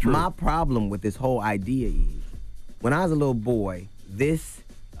assault. True. My problem with this whole idea is, when I was a little boy, this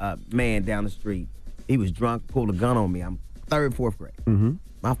man down the street, he was drunk, pulled a gun on me. I'm third, fourth grade. Mm-hmm.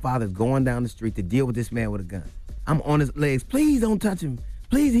 My father's going down the street to deal with this man with a gun. I'm on his legs. Please don't touch him.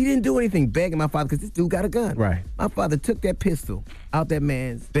 Please, he didn't do anything. Begging my father, because this dude got a gun. Right. My father took that pistol out that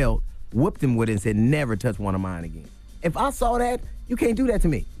man's belt, whooped him with it, and said, never touch one of mine again. If I saw that, you can't do that to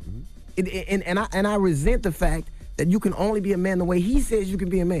me. And I resent the fact that you can only be a man the way he says you can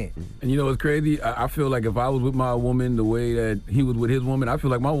be a man. And you know what's crazy? I feel like if I was with my woman the way that he was with his woman, I feel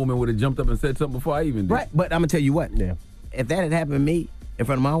like my woman would have jumped up and said something before I even did. Right, but I'm going to tell you what. Yeah. If that had happened to me in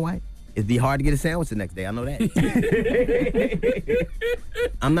front of my wife, it'd be hard to get a sandwich the next day. I know that.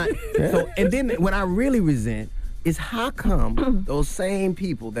 I'm not. So, and then what I really resent is how come those same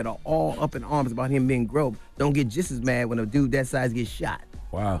people that are all up in arms about him being groped don't get just as mad when a dude that size gets shot?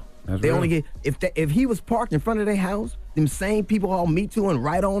 Wow. That's they real. only get if he was parked in front of their house, them same people all Me Too and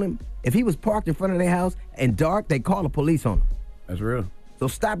right on him. If he was parked in front of their house and dark, they call the police on him. That's real. So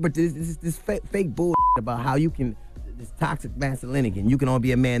stop with this fake bull about how you can this toxic masculinity and you can only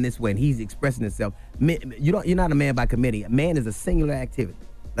be a man this way and he's expressing himself. You're not a man by committee. A man is a singular activity.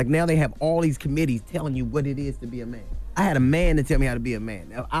 Like now they have all these committees telling you what it is to be a man. I had a man to tell me how to be a man.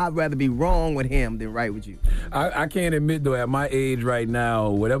 Now, I'd rather be wrong with him than right with you. I can't admit, though, at my age right now,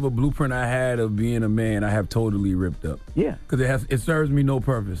 whatever blueprint I had of being a man, I have totally ripped up. Yeah. Because it serves me no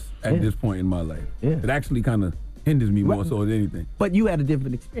purpose at this point in my life. Yeah. It actually kind of hinders me more so than anything. But you had a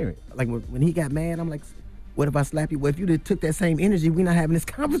different experience. Like when he got mad, I'm like, what if I slap you? What if you took that same energy, we're not having this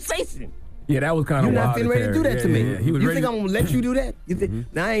conversation? Yeah, that was kind of wild. You're not ready to do that to me. Yeah. He was you ready think I'm going to let you do that? You think,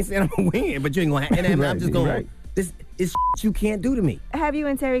 now, I ain't saying I'm going to win, but you ain't going to. And I'm just going to. This is you can't do to me. Have you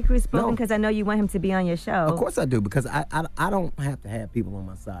and Terry Crews spoken? Because I know you want him to be on your show. Of course I do, because I don't have to have people on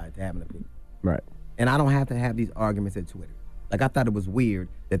my side to have an opinion. Right. And I don't have to have these arguments at Twitter. Like, I thought it was weird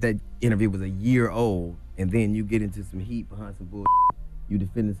that interview was a year old, and then you get into some heat behind some bullshit. You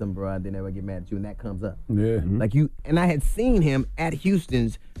defending some broad, then everybody get mad at you, and that comes up. Yeah. Like and I had seen him at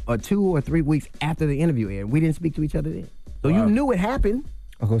Houston's 2 or 3 weeks after the interview aired. We didn't speak to each other then. So you knew it happened.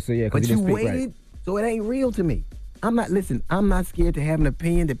 Oh, so yeah, but you you waited, right. So it ain't real to me. I'm not scared to have an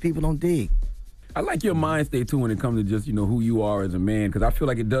opinion that people don't dig. I like your mind state, too, when it comes to just, who you are as a man, because I feel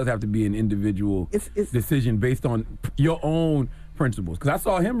like it does have to be an individual decision based on your own principles. Because I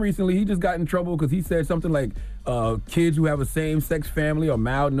saw him recently, he just got in trouble because he said something like kids who have a same-sex family are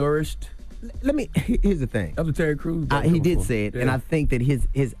malnourished. Here's the thing. That was Terry Crews. He did say it, and I think that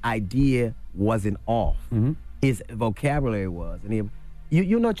his idea wasn't off. Mm-hmm. His vocabulary was. And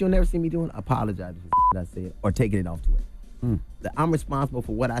you know what you'll never see me doing? Apologize for I said or taking it off Twitter. I'm responsible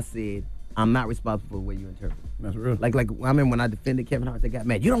for what I said. I'm not responsible for the way you interpret it. That's real. Like I remember when I defended Kevin Hart, they got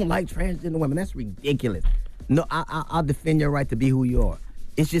mad. You don't like transgender women. That's ridiculous. No, I'll defend your right to be who you are.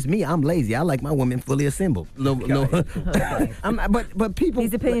 It's just me. I'm lazy. I like my women fully assembled. No. But people.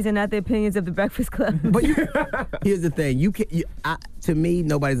 These opinions are not the opinions of the Breakfast Club. But here's the thing. To me,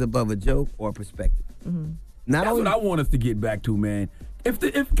 nobody's above a joke or a perspective. Mm-hmm. That's what I want us to get back to, man.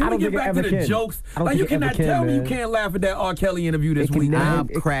 Can we get back to the jokes? Like, you cannot tell me you can't laugh at that R. Kelly interview this week. I'm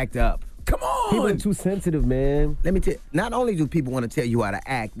cracked up. Come on. People are too sensitive, man. Let me tell you, not only do people want to tell you how to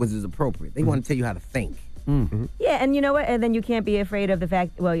act, which is appropriate, they want to tell you how to think. Mm-hmm. Yeah, and you know what? And then you can't be afraid of the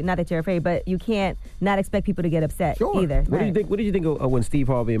fact, well, not that you're afraid, but you can't not expect people to get upset either. What did you think of when Steve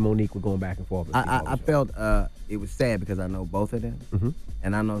Harvey and Monique were going back and forth? I felt it was sad because I know both of them. Mm-hmm.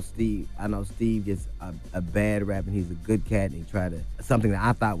 And I know Steve gets a bad rap, and he's a good cat, and he tried something that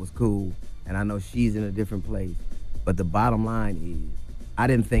I thought was cool, and I know she's in a different place. But the bottom line is, I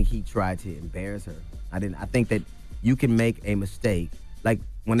didn't think he tried to embarrass her. I think that you can make a mistake. Like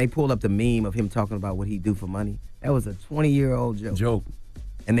when they pulled up the meme of him talking about what he do for money, that was a 20-year-old joke.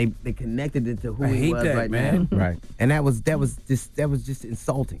 And they connected it to who he was right now. Right. And that was just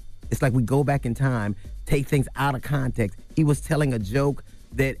insulting. It's like we go back in time, take things out of context. He was telling a joke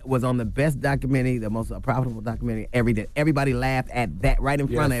that was on the best documentary, the most profitable documentary ever did. Everybody laughed at that right in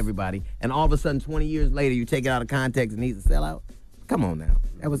front of everybody. And all of a sudden, 20 years later, you take it out of context and he's a sellout? Come on now.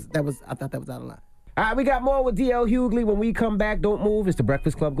 I thought that was out of line. All right, we got more with D.L. Hughley. When we come back, don't move. It's the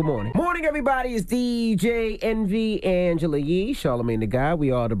Breakfast Club. Good morning. Morning, everybody. It's DJ Envy, Angela Yee, Charlamagne the Guy. We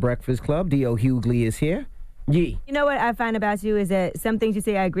are the Breakfast Club. D.L. Hughley is here. Yee. You know what I find about you is that some things you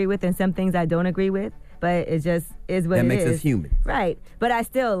say I agree with and some things I don't agree with, but it just is what it is. That makes us human. Right. But I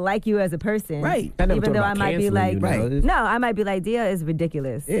still like you as a person. Right. Even though I might be like, right. No, I might be like, Dia is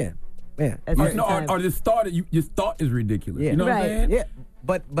ridiculous. Yeah. Or this thought is ridiculous. Yeah. You know what I'm saying? Yeah.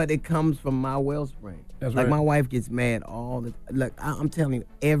 But it comes from my wellspring. That's like right. my wife gets mad all the like I'm telling you,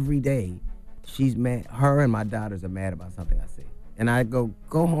 every day she's mad. Her and my daughters are mad about something I say. And I go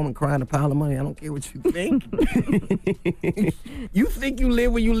home and cry in a pile of money. I don't care what you think. You think you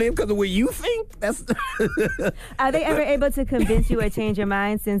live where you live because of where you think? That's. Are they ever able to convince you or change your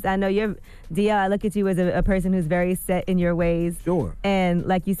mind? Since I know you're, DL, I look at you as a person who's very set in your ways. Sure. And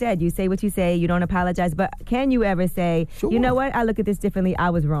like you said, you say what you say. You don't apologize. But can you ever say, Sure. you know what? I look at this differently.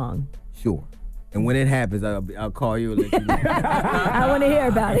 I was wrong. Sure. And when it happens, I'll call you and let you know. I want to hear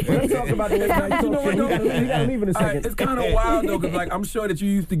about it. Let's talk about the late night talk show. You gotta leave in a second. It's kind of wild though, because like I'm sure that you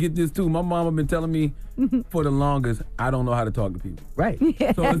used to get this too. My mama been telling me for the longest, I don't know how to talk to people. Right.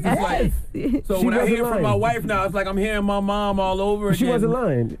 So it's just like, so She when I wasn't hear from lying. my wife now, it's like I'm hearing my mom all over again. She wasn't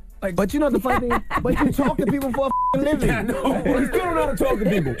lying. Like, But you know the funny thing? But you talk to people for a living. I know. You still don't know how to talk to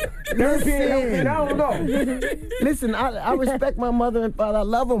people. Listen. I don't know. Listen, I respect my mother and father. I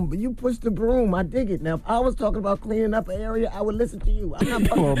love them, but you push the broom. I dig it. Now, if I was talking about cleaning up an area, I would listen to you. I'm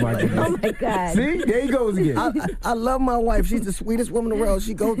not Oh, my like, goodness. Oh my God. See? There he goes again. I love my wife. She's the sweetest woman in the world.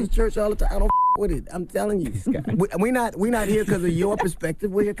 She goes to church all the time. I don't with it. I'm telling you. We're not here because of your perspective.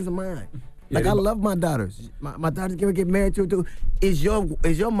 We're here because of mine. Like, I love my daughters. My daughters gonna get married too. Is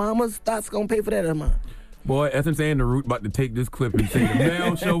your mama's thoughts gonna pay for that or mine? Boy, Essence and the Root about to take this clip and say the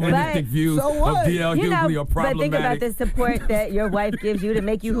male chauvinistic views so of what? DL Hughley are but think about problematic. the support that your wife gives you to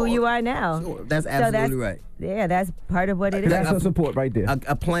make you who you are now. Sure. That's absolutely right. Yeah, that's part of what it is. That's her support right there.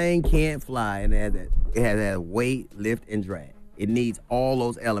 A plane can't fly, and it has that weight, lift, and drag. It needs all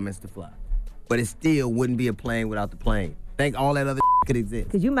those elements to fly. But it still wouldn't be a plane without the plane. Think all that other could exist.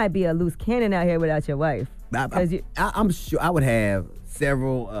 Because you might be a loose cannon out here without your wife. I'm sure I would have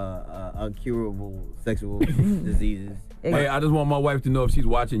several uncurable sexual diseases. Hey, I just want my wife to know if she's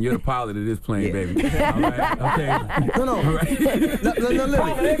watching, you're the pilot of this plane, baby. All right? Okay. No. All right. No.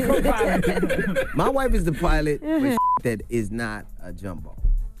 My wife is the pilot with that is not a jump ball.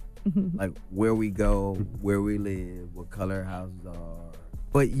 Like where we go, where we live, what color our houses are.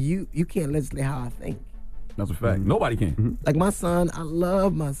 But you can't legislate how I think. That's a fact. Nobody can. Like my son, I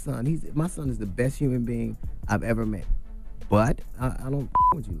love my son. My son is the best human being I've ever met. But I don't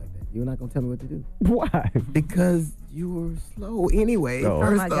with you like that. You're not gonna tell me what to do. Why? Because you were slow anyway. Oh.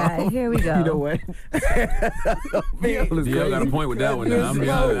 Oh my God, here we go. You know what? DL got a point with that one now. I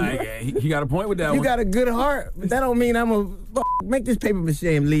mean, he got a point with that You one. got a good heart, but that don't mean I'm a make this paper mache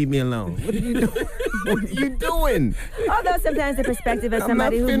and leave me alone. What are you doing? What are you doing? Although sometimes the perspective of I'm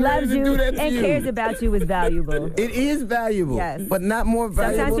somebody not who finna loves to you do that to and you. cares about you is valuable. It is valuable, Yes. but not more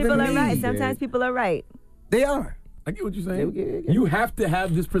valuable Sometimes people than are me. right. Sometimes people are right. They are. I get what you're saying. You have to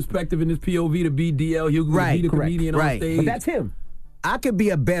have this perspective and this POV to be DL Hughley, Right, to be the correct, comedian on right. stage. But that's him. I could be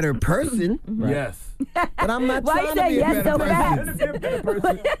a better person, Yes. but I'm not Why you trying to say be yes a so better person.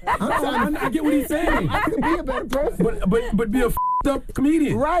 fast? I get what he's saying. I could be a better person. But be a f***ed up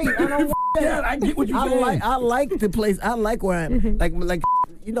comedian. Right. I don't want that. Yeah, I get what you're saying. I like the place. I like where I'm. Like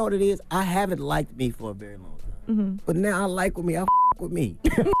you know what it is? I haven't liked me for a very long time. But now I like with me. I with me.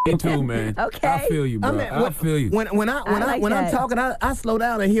 Me too, man. Okay. I feel you, bro. I feel you. When I'm that. talking, I slow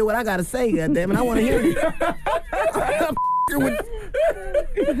down and hear what I gotta say. Goddamn it, I want to hear you.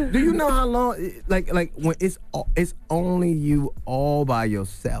 Do you know how long? Like when it's only you all by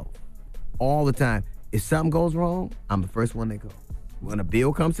yourself, all the time. If something goes wrong, I'm the first one to go. When a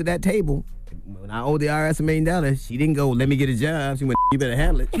bill comes to that table, when I owe the IRS $1 million, she didn't go, let me get a job. She went, you better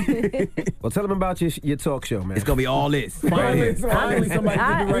handle it. Well, tell them about your talk show, man. It's going to be all this. Finally somebody did the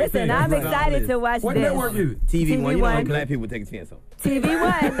right Listen, thing. I'm excited to watch What this. network is it? TV1, you know how TV1. black people take a chance on.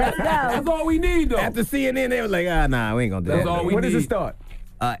 TV1, let's go. That's all we need, though. After CNN, they were like, nah, we ain't going to do That's that. all we When need. does it start?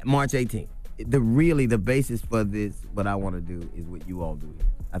 March 18th. The basis for this, what I want to do is what you all do here.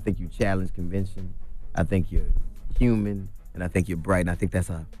 I think you challenge convention. I think you're human, and I think you're bright, and I think that's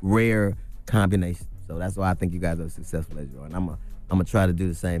a rare combination. So that's why I think you guys are successful as you are. And I'm gonna try to do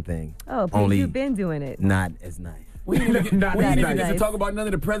the same thing. Oh, but only you've been doing it. not as nice. We didn't even get to nice. talk about none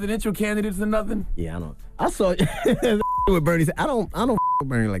of the presidential candidates or nothing. Yeah, I know. I saw what Bernie said. I don't with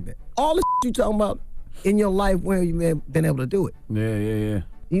Bernie like that. All the you talking about in your life, where you may have been able to do it. Yeah.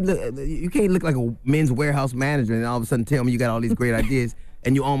 You can't look like a Men's Warehouse manager and all of a sudden tell me you got all these great ideas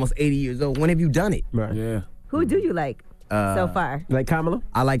and you're almost 80 years old. When have you done it? Right. Yeah. Who do you like so far? Like Kamala?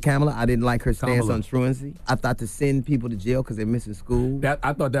 I like Kamala. I didn't like her stance Kamala. on truancy. I thought to send people to jail because they're missing school.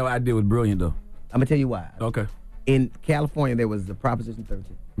 I thought that idea was brilliant, though. I'm going to tell you why. Okay. In California, there was the Proposition 13.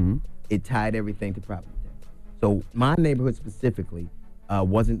 Mm-hmm. It tied everything to property tax. So my neighborhood specifically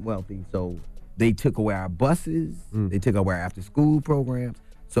wasn't wealthy, so they took away our buses. They took away our after-school programs.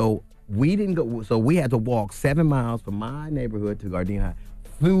 So we didn't go. So we had to walk 7 miles from my neighborhood to Gardena High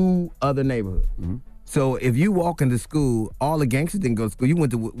through other neighborhoods. Mm-hmm. So if you walk into school, all the gangsters didn't go to school. You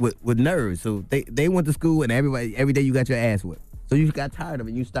went to with nerds. So they went to school, and every day you got your ass whipped. So you got tired of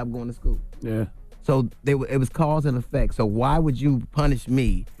it. You stopped going to school. Yeah. So it was cause and effect. So why would you punish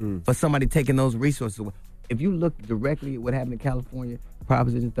me for somebody taking those resources away? If you look directly at what happened in California,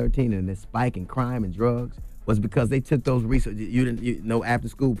 Proposition 13 and the spike in crime and drugs was because they took those resources. No after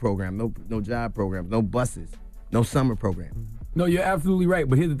school program, no job programs, no buses, no summer program. No, you're absolutely right.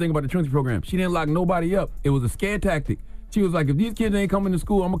 But here's the thing about the truancy program. She didn't lock nobody up. It was a scare tactic. She was like, if these kids ain't coming to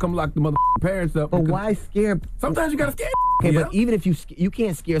school, I'm going to come lock the parents up. But why scare? Sometimes you got to scare Okay, but even if you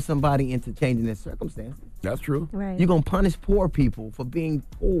can't scare somebody into changing their circumstances. That's true. Right. You're going to punish poor people for being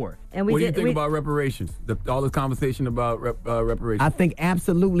poor. And what do you think about reparations? All this conversation about reparations. I think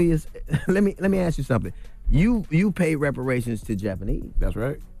absolutely is. Let me ask you something. You pay reparations to Japanese. That's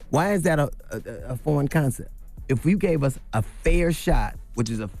right. Why is that a foreign concept? If you gave us a fair shot, which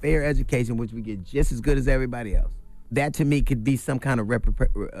is a fair education, which we get just as good as everybody else, that to me could be some kind of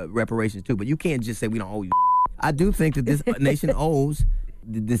reparations too. But you can't just say we don't owe you. I do think that this nation owes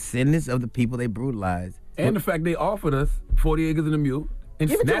the descendants of the people they brutalized. And the fact they offered us 40 acres and a mule and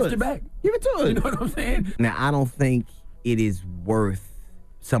snatched it back. Give it to us. You know what I'm saying? Now, I don't think it is worth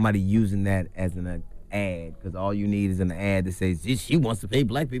somebody using that as an ad, because all you need is an ad that says, she wants to pay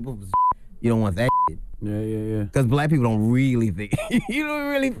black people for You don't want that shit. Yeah. Because black people don't really think, you don't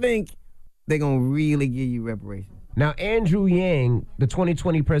really think they're going to really give you reparations. Now, Andrew Yang, the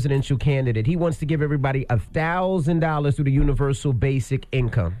 2020 presidential candidate, he wants to give everybody $1,000 through the universal basic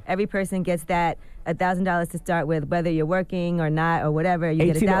income. Every person gets that $1,000 to start with, whether you're working or not or whatever.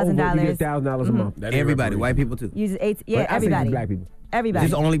 You get $1,000. You get $1,000 a month. Everybody, white people too. Everybody. Black people. Everybody.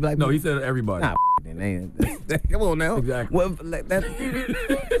 Just only black people? No, he said everybody. Nah, man. Come on now. Exactly. Well,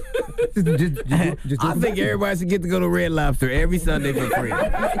 I think everybody should get to go to Red Lobster every Sunday for free.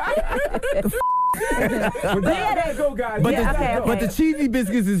 But the cheesy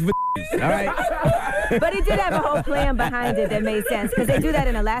biscuits is for all right? But he did have a whole plan behind it that made sense, because they do that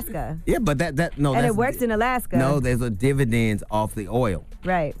in Alaska. Yeah, but and it works in Alaska. No, there's a dividends off the oil.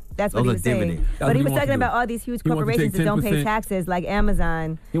 Right. That's what Those he was are saying. dividends. But he was talking about all these huge corporations that don't pay taxes, like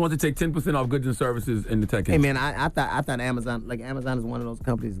Amazon. He wants to take 10% off goods and services in the tech industry. Hey man, I thought Amazon is one of those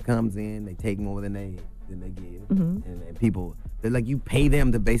companies that comes in, they take more than they give, and people, they're like, you pay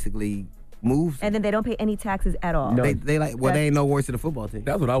them to basically move, and then they don't pay any taxes at all. No. They ain't no worse than the football team.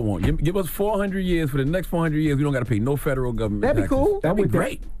 That's what I want. Give us 400 years. For the next 400 years, we don't got to pay no federal government That'd be taxes. cool. That'd be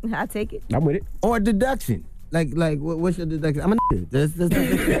great. I'll take it. I'm with it. Or a deduction. Like what's your deduction? I'm a That's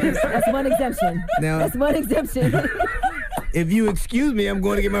one exemption. Now, that's one exemption. If you excuse me, I'm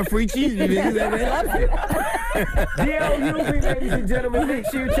going to get my free cheese. D.L. Hughley, ladies and gentlemen, make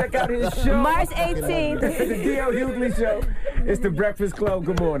sure you check out his show. March 18th. The D.L. Hughley Show. It's the Breakfast Club.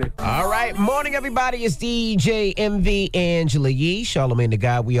 Good morning. All right. Morning, everybody. It's DJ MV, Angela Yee, Charlamagne the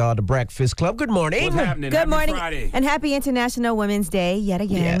God. We are the Breakfast Club. Good morning. What's happening? Good Happy Morning. Friday. And happy International Women's Day yet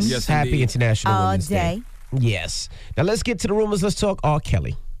again. Yes, happy International All Women's day. Day. Yes. Now let's get to the rumors. Let's talk R.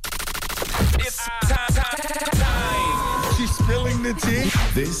 Kelly. It's time. She's spilling the tea.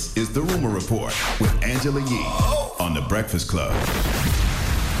 This is the Rumor Report with Angela Yee on the Breakfast Club.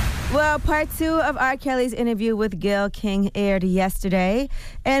 Well, part 2 of R. Kelly's interview with Gayle King aired yesterday.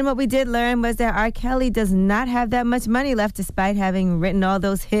 And what we did learn was that R. Kelly does not have that much money left, despite having written all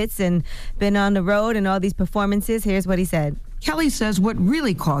those hits and been on the road and all these performances. Here's what he said. Kelly says what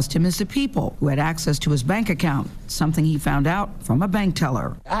really cost him is the people who had access to his bank account, something he found out from a bank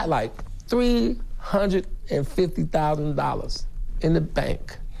teller. I had like $350,000 in the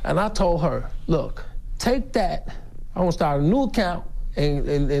bank. And I told her, look, take that. I want to start a new account,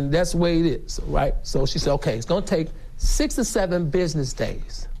 and that's the way it is, right? So she said, okay, it's going to take 6 to 7 business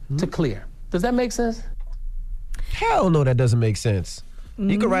days to clear. Does that make sense? Hell no, that doesn't make sense.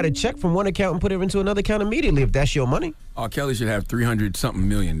 You can write a check from one account and put it into another account immediately if that's your money. R. Kelly should have $300-something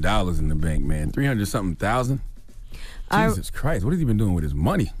million in the bank, man. 300-something thousand. Jesus Christ, what has he been doing with his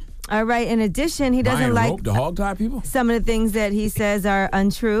money? All right. In addition, he doesn't like rope to hog tie people. Some of the things that he says are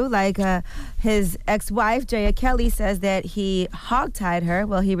untrue, like his ex-wife, Jaya Kelly, says that he hog-tied her.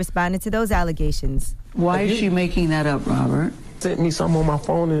 Well, he responded to those allegations. Why is she making that up, Robert? Sent me something on my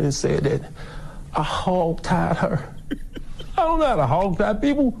phone and it said that I hog-tied her. I don't know how to hog-tie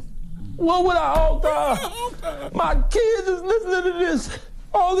people. What would I hog-tie? My kids is listening to this,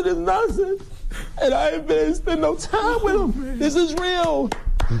 all of this nonsense, and I ain't been able to spend no time with them. This is real.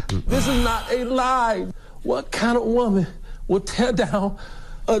 This is not a lie. What kind of woman would tear down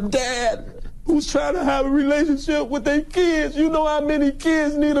a dad who's trying to have a relationship with their kids? You know how many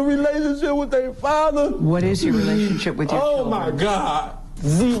kids need a relationship with their father? What is your relationship with your children? Oh, my God.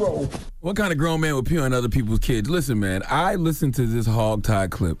 0. What kind of grown man would pee on other people's kids? Listen, man, I listened to this hog tie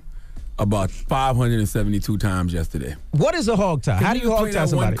clip about 572 times yesterday. What is a hog tie? How do you hog tie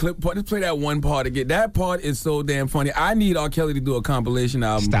somebody? Just play that one part again. That part is so damn funny. I need R. Kelly to do a compilation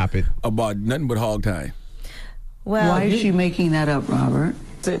album. Stop it. About nothing but hog tie. Well, why is she making that up, Robert?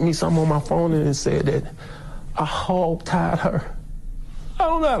 Sent me something on my phone and it said that I hog-tied her. I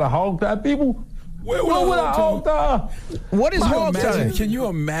don't know how to hog-tie people. What would I hog tie? What is hog tie? Can you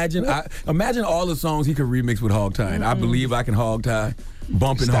imagine? Imagine all the songs he could remix with hog tie. I believe I can hog tie.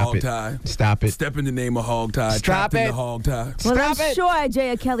 Bumping hog tie. Stop it. Step in the name of hog tie. Stop Trapped in it. the hog tie. Well, I'm sure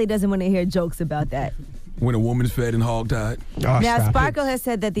Jaya Kelly doesn't want to hear jokes about that. When a woman's fed and hog tied. Now, Sparkle has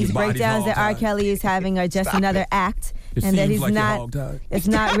said that these Your body's breakdowns that R. hog-tied. Kelly is having are just another act, It and that seems he's like you're not. hog-tied. It's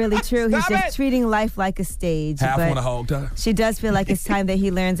not really true. He's Stop just it. treating life like a stage. Half but on a hog tie. she does feel like it's time that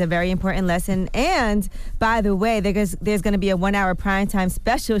he learns a very important lesson. And by the way, there's going to be a 1-hour primetime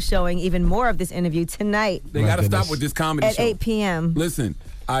special showing even more of this interview tonight. They got to stop with this comedy at show. 8 p.m. Listen,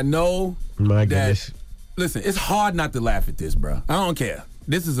 I know that. Listen, it's hard not to laugh at this, bro. I don't care.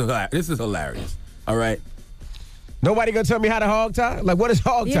 This is hilarious. All right. Nobody gonna tell me how to hog tie? Like, what is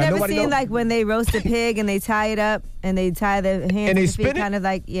hog tie? You never Nobody seen know? like when they roast a pig and they tie it up and they tie the hands And they and spin feet it? kind of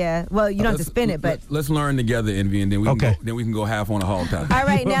like, yeah. Well, you don't have to spin it, but. Let's learn together, Envy, and then we can go half on a hog tie. All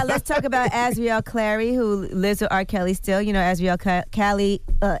right, now let's talk about Azriel Clary, who lives with R. Kelly still. You know, Azriel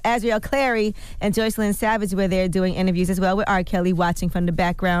Clary and Joycelyn Savage were there doing interviews as well with R. Kelly, watching from the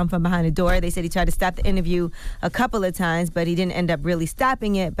background, from behind the door. They said he tried to stop the interview a couple of times, but he didn't end up really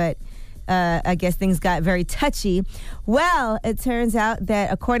stopping it. But I guess things got very touchy. Well, it turns out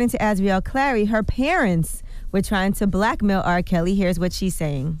that according to Azriel Clary, her parents were trying to blackmail R. Kelly. Here's what she's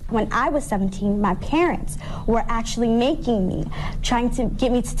saying. When I was 17, my parents were actually making me, trying to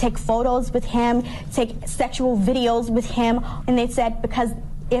get me to take photos with him, take sexual videos with him. And they said because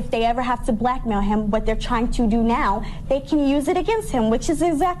if they ever have to blackmail him, what they're trying to do now, they can use it against him, which is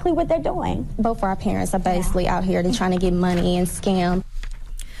exactly what they're doing. Both of our parents are basically out here to trying to get money and scam.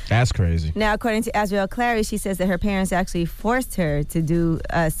 That's crazy. Now, according to Azriel Clary, she says that her parents actually forced her to do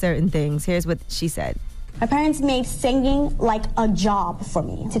certain things. Here's what she said. My parents made singing like a job for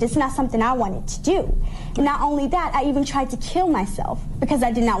me. So this is not something I wanted to do. And not only that, I even tried to kill myself because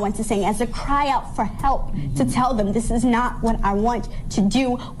I did not want to sing, as a cry out for help, to tell them this is not what I want to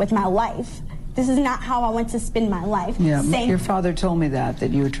do with my life. This is not how I want to spend my life. Yeah, Sing- your father told me that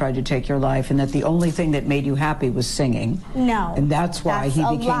you had tried to take your life and that the only thing that made you happy was singing. No. And that's why that's he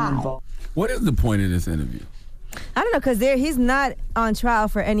a became lie. involved. What is the point of this interview? I don't know, because he's not on trial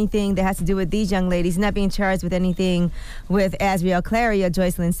for anything that has to do with these young ladies. He's not being charged with anything with Azriel Clary or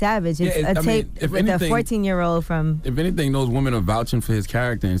Joycelyn Savage. It's a tape with a 14-year-old from... If anything, those women are vouching for his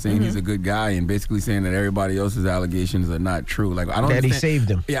character and saying he's a good guy and basically saying that everybody else's allegations are not true. Like, I don't That he understand- saved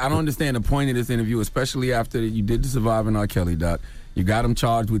them. Yeah, I don't understand the point of this interview, especially after you did the Surviving R. Kelly doc. You got him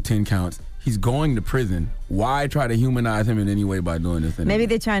charged with 10 counts. He's going to prison. Why try to humanize him in any way by doing this interview? Maybe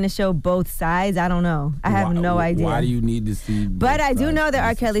they're trying to show both sides. I don't know. I have no idea. Why do you need to see... But I do know that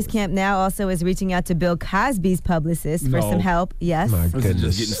R. Kelly's camp now also is reaching out to Bill Cosby's publicist for some help. Yes. This is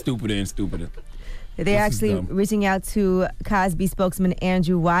just getting stupider and stupider. They're actually reaching out to Cosby spokesman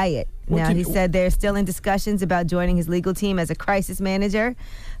Andrew Wyatt. Now, he said they're still in discussions about joining his legal team as a crisis manager,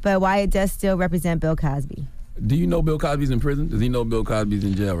 but Wyatt does still represent Bill Cosby. Do you know Bill Cosby's in prison? Does he know Bill Cosby's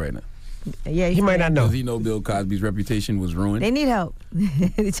in jail right now? Yeah, he might not know. Does he know Bill Cosby's reputation was ruined? They need help.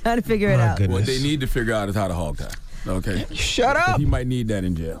 They're trying to figure it out. What they need to figure out is how to hog tie. Okay. Shut up. He might need that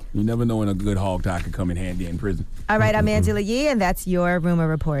in jail. You never know when a good hog tie could come in handy in prison. All right, I'm Angela Yee, and that's your rumor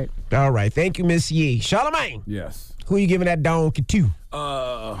report. All right, thank you, Miss Yee. Charlamagne. Yes. Who you giving that donkey to?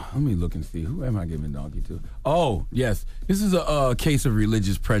 Let me look and see. Who am I giving donkey to? Oh, yes. This is a case of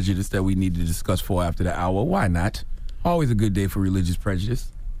religious prejudice that we need to discuss for after the hour. Why not? Always a good day for religious prejudice.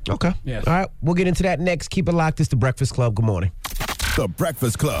 Okay. Yes. All right, we'll get into that next. Keep it locked. It's The Breakfast Club. Good morning. The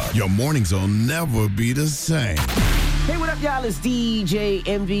Breakfast Club. Your mornings will never be the same. Hey, what up, y'all? It's DJ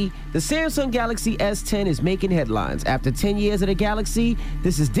Envy. The Samsung Galaxy S10 is making headlines. After 10 years of the Galaxy,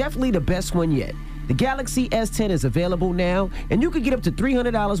 this is definitely the best one yet. The Galaxy S10 is available now, and you can get up to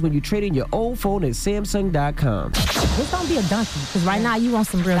 $300 when you trade in your old phone at Samsung.com. This don't be a donkey, because right now you want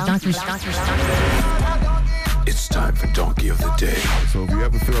some real donkey. It's time for Donkey of the Day. So if you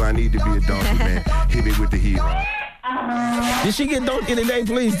ever feel I need to be a donkey, man, hit me with the heat. Did she get donkey today?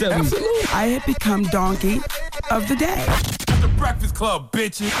 Please tell me. I have become donkey of the day. The Breakfast Club,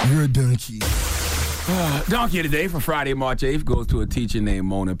 bitches. You're a donkey. Donkey of the Day for Friday, March 8th goes to a teacher named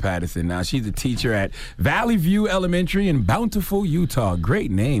Mona Patterson. Now, she's a teacher at Valley View Elementary in Bountiful, Utah.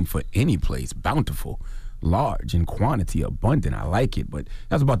 Great name for any place, Bountiful. Large in quantity, abundant. I like it, but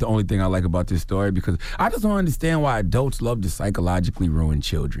that's about the only thing I like about this story because I just don't understand why adults love to psychologically ruin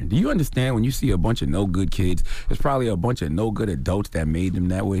children. Do you understand when you see a bunch of no good kids, there's probably a bunch of no good adults that made them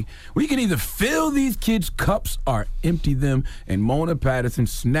that way? We can either fill these kids' cups or empty them, and Mona Patterson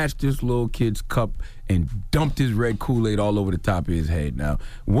snatched this little kid's cup and dumped his red Kool-Aid all over the top of his head. Now,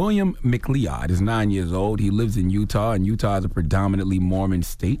 William McLeod is 9 years old. He lives in Utah, and Utah is a predominantly Mormon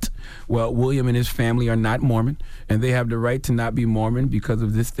state. Well, William and his family are not Mormon, and they have the right to not be Mormon because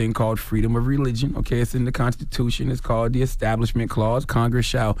of this thing called freedom of religion. Okay, it's in the Constitution. It's called the Establishment Clause. Congress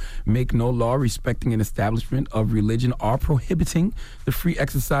shall make no law respecting an establishment of religion or prohibiting the free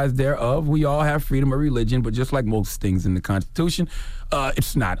exercise thereof. We all have freedom of religion, but just like most things in the Constitution,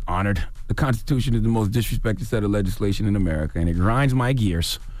 it's not honored. The Constitution is the most disrespected set of legislation in America, and it grinds my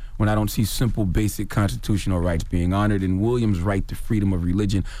gears when I don't see simple, basic constitutional rights being honored. And William's right to freedom of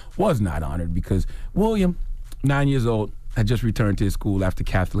religion was not honored because William, 9 years old, had just returned to his school after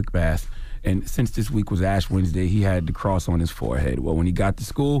Catholic Mass. And since this week was Ash Wednesday, he had the cross on his forehead. Well, when he got to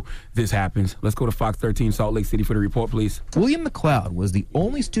school, this happens. Let's go to Fox 13 Salt Lake City for the report, please. William McLeod was the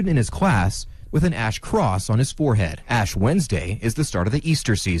only student in his class with an ash cross on his forehead. Ash Wednesday is the start of the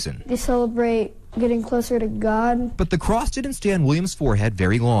Easter season. They celebrate getting closer to God. But the cross didn't stay on William's forehead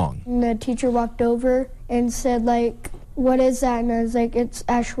very long. And the teacher walked over and said, like, what is that? And I was like, it's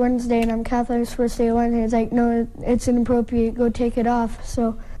Ash Wednesday, and I'm Catholic, it's supposed to stay on. And he's like, no, it's inappropriate, go take it off.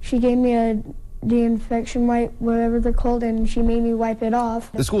 So she gave me a de-infection wipe, whatever they're called, and she made me wipe it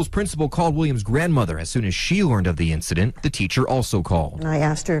off. The school's principal called William's grandmother as soon as she learned of the incident. The teacher also called. And I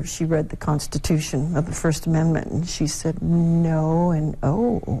asked her if she read the Constitution of the First Amendment, and she said no and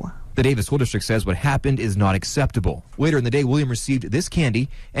oh. The Davis School District says what happened is not acceptable. Later in the day, William received this candy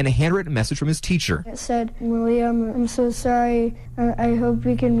and a handwritten message from his teacher. It said, William, I'm so sorry. I hope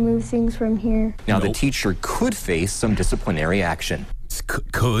we can move things from here. Now, the teacher could face some disciplinary action.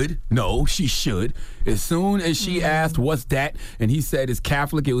 Could? No, she should. As soon as she asked, what's that? And he said it's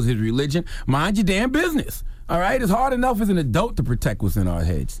Catholic, it was his religion. Mind your damn business. All right? It's hard enough as an adult to protect what's in our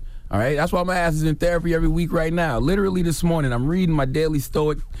heads. All right? That's why my ass is in therapy every week right now. Literally this morning, I'm reading my Daily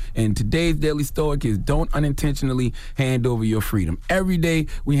Stoic, and today's Daily Stoic is don't unintentionally hand over your freedom. Every day,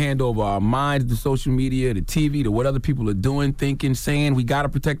 we hand over our minds to social media, to TV, to what other people are doing, thinking, saying. We got to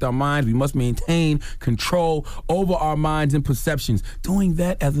protect our minds. We must maintain control over our minds and perceptions. Doing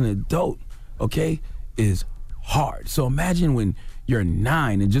that as an adult, okay, is hard. So imagine when you're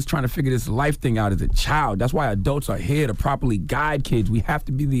 9 and just trying to figure this life thing out as a child. That's why adults are here to properly guide kids. We have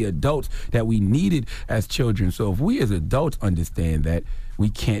to be the adults that we needed as children. So if we as adults understand that we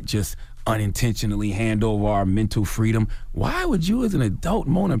can't just unintentionally hand over our mental freedom, why would you as an adult,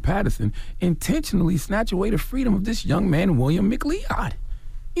 Mona Patterson, intentionally snatch away the freedom of this young man, William McLeod?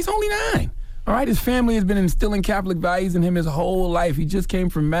 He's only 9. All right, his family has been instilling Catholic values in him his whole life. He just came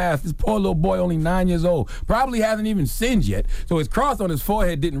from Mass. This poor little boy, only 9 years old, probably hasn't even sinned yet. So his cross on his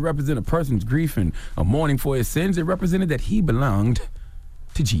forehead didn't represent a person's grief and a mourning for his sins. It represented that he belonged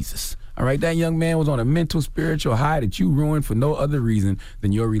to Jesus. All right, that young man was on a mental, spiritual high that you ruined for no other reason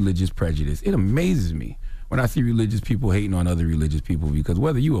than your religious prejudice. It amazes me when I see religious people hating on other religious people, because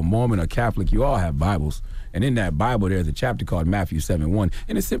whether you are Mormon or Catholic, you all have Bibles. And in that Bible, there's a chapter called Matthew 7:1,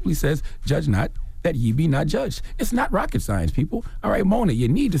 and it simply says, judge not, that ye be not judged. It's not rocket science, people. All right, Mona, you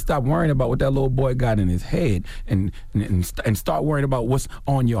need to stop worrying about what that little boy got in his head and start worrying about what's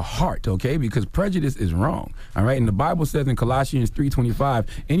on your heart, okay? Because prejudice is wrong, all right? And the Bible says in Colossians 3:25,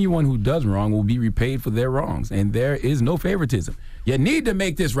 anyone who does wrong will be repaid for their wrongs, and there is no favoritism. You need to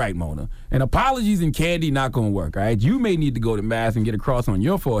make this right, Mona. And apologies and candy not going to work, all right? You may need to go to Mass and get a cross on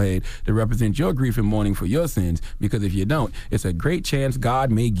your forehead to represent your grief and mourning for your sins, because if you don't, it's a great chance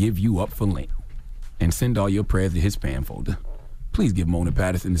God may give you up for Lent. And send all your prayers to his spam folder. Please give Mona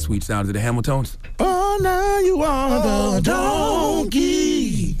Patterson the sweet sounds of the Hamiltons. Oh, now you are the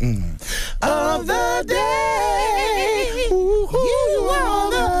donkey of the day. You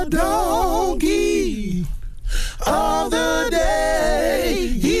are the donkey of the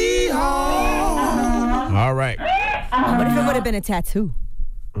day. Yee-haw. All right. What if it would have been a tattoo?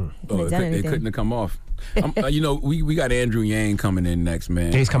 It couldn't have come off. You know, we got Andrew Yang coming in next,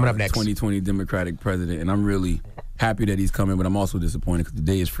 man. He's coming up next. 2020 Democratic president, and I'm really happy that he's coming, but I'm also disappointed because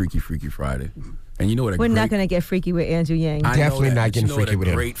today is Freaky Friday. And you know what? We're not going to get freaky with Andrew Yang. Definitely not getting freaky with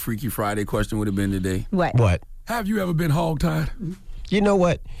him. A great Freaky Friday question would have been today. What? Have you ever been hogtied? You know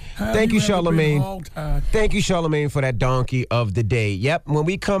what? Thank you, Charlamagne. Thank you, Charlamagne, for that donkey of the day. Yep. When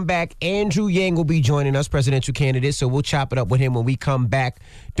we come back, Andrew Yang will be joining us, presidential candidate, so we'll chop it up with him when we come back.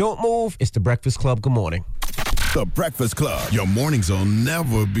 Don't move. It's The Breakfast Club. Good morning. The Breakfast Club. Your mornings will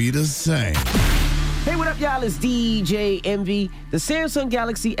never be the same. Hey, what up, y'all? It's DJ Envy. The Samsung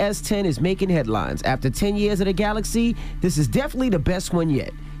Galaxy S10 is making headlines. After 10 years of the Galaxy, this is definitely the best one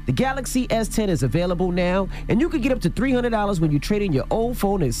yet. The Galaxy S10 is available now, and you can get up to $300 when you trade in your old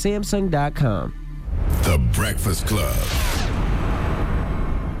phone at Samsung.com. The Breakfast Club.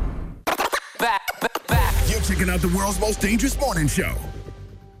 checking out the world's most dangerous morning show.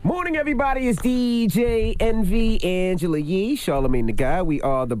 Morning, everybody. It's DJ Envy, Angela Yee, Charlamagne the Guy. We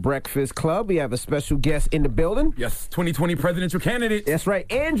are the Breakfast Club. We have a special guest in the building. Yes, 2020 presidential candidate. That's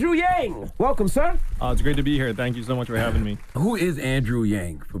right, Andrew Yang. Welcome, sir. It's great to be here. Thank you so much for having me. Who is Andrew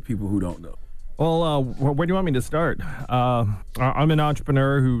Yang, for people who don't know? Well, where do you want me to start? I'm an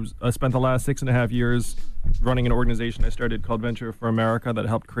entrepreneur who's spent the last 6.5 years running an organization I started called Venture for America that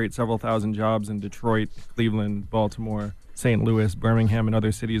helped create several thousand jobs in Detroit, Cleveland, Baltimore, St. Louis, Birmingham, and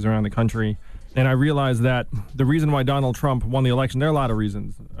other cities around the country. And I realized that the reason why Donald Trump won the election, there are a lot of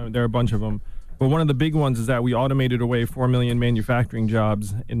reasons. There are a bunch of them. But one of the big ones is that we automated away 4 million manufacturing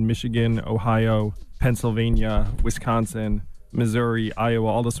jobs in Michigan, Ohio, Pennsylvania, Wisconsin, Missouri, Iowa,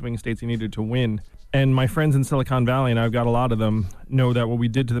 all the swing states he needed to win. And my friends in Silicon Valley, and I've got a lot of them, know that what we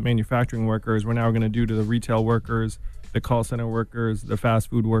did to the manufacturing workers, we're now going to do to the retail workers, the call center workers, the fast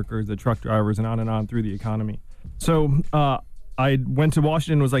food workers, the truck drivers, and on through the economy. So I went to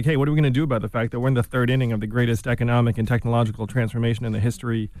Washington and was like, hey, what are we going to do about the fact that we're in the third inning of the greatest economic and technological transformation in the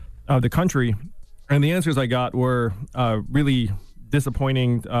history of the country? And the answers I got were really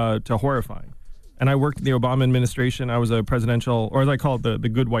disappointing to horrifying. And I worked in the Obama administration. I was a presidential, or as I call it, the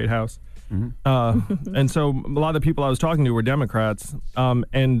good White House. Mm-hmm. And so a lot of the people I was talking to were Democrats.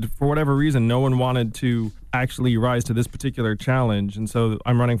 And for whatever reason, no one wanted to actually rise to this particular challenge. And so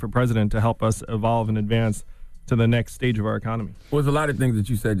I'm running for president to help us evolve and advance to the next stage of our economy. Well, there's a lot of things that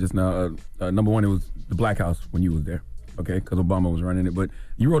you said just now. Number one, it was the Black House when you was there. Okay, because Obama was running it. But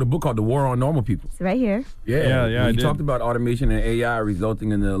you wrote a book called The War on Normal People. It's right here. Yeah. I You did. talked about automation and AI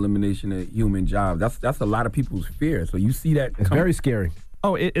resulting in the elimination of human jobs. That's a lot of people's fear. So you see that. It's very scary.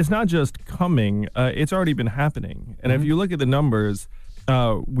 Oh, it's not just coming. It's already been happening. And if you look at the numbers,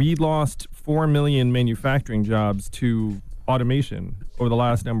 we lost 4 million manufacturing jobs to automation over the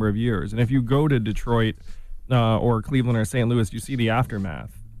last number of years. And if you go to Detroit or Cleveland or St. Louis, you see the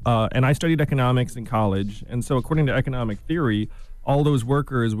aftermath. And I studied economics in college. And so according to economic theory, all those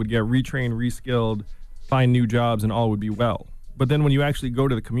workers would get retrained, reskilled, find new jobs, and all would be well. But then when you actually go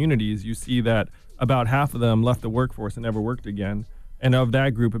to the communities, you see that about half of them left the workforce and never worked again. And of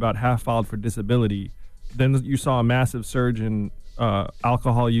that group, about half filed for disability. Then you saw a massive surge in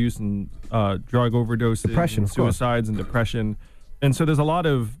alcohol use and drug overdoses, Depression, and of course. suicides and depression. And so there's a lot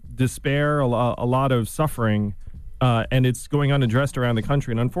of despair, a lot of suffering, and it's going unaddressed around the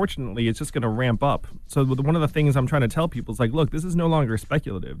country. And unfortunately, it's just going to ramp up. So one of the things I'm trying to tell people is like, look, this is no longer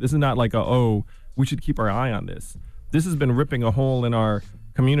speculative. This is not like we should keep our eye on this. This has been ripping a hole in our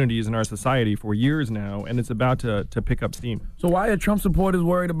communities and our society for years now, and it's about to pick up steam. So why are Trump supporters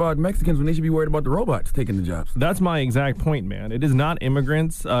worried about Mexicans when they should be worried about the robots taking the jobs? That's my exact point, man. It is not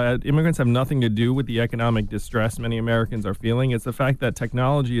immigrants. Immigrants have nothing to do with the economic distress many Americans are feeling. It's the fact that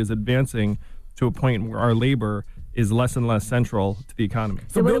technology is advancing to a point where our labor is less and less central to the economy.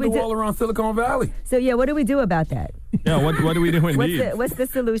 So build the wall around Silicon Valley. So yeah, what do we do about that? Yeah, what do we do indeed? What's the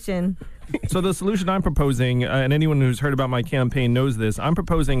solution? So the solution I'm proposing, and anyone who's heard about my campaign knows this, I'm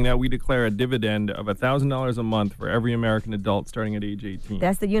proposing that we declare a dividend of $1,000 a month for every American adult starting at age 18.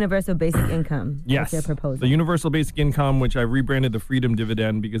 That's the universal basic income. Yes, that you're proposing. the universal basic income, which I've rebranded the freedom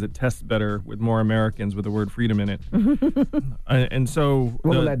dividend because it tests better with more Americans with the word freedom in it. And so,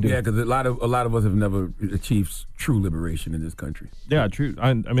 what will that do? Yeah, because a lot of us have never achieved true liberation in this country. Yeah, true.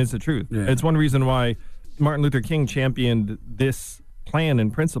 I mean, it's the truth. Yeah. It's one reason why Martin Luther King championed this plan in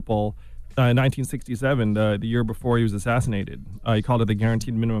principle in 1967, the year before he was assassinated. He called it the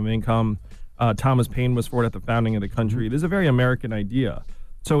guaranteed minimum income. Thomas Paine was for it at the founding of the country. This is a very American idea.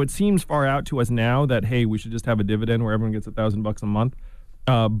 So it seems far out to us now that, hey, we should just have a dividend where everyone gets $1,000 a month.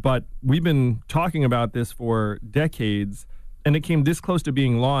 But we've been talking about this for decades, and it came this close to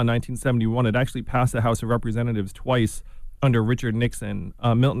being law in 1971. It actually passed the House of Representatives twice under Richard Nixon.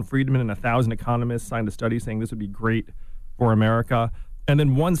 Milton Friedman and 1,000 economists signed a study saying this would be great for America. And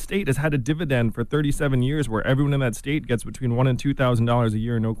then one state has had a dividend for 37 years where everyone in that state gets between $1,000 and $2,000 a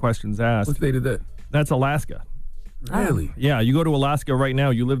year, no questions asked. What state is that? That's Alaska. Really? Yeah, you go to Alaska right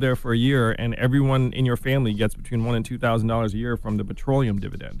now, you live there for a year, and everyone in your family gets between $1,000 and $2,000 a year from the petroleum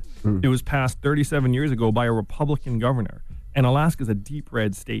dividend. It was passed 37 years ago by a Republican governor, and Alaska's a deep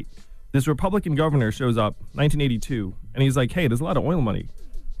red state. This Republican governor shows up, 1982, and he's like, hey, there's a lot of oil money.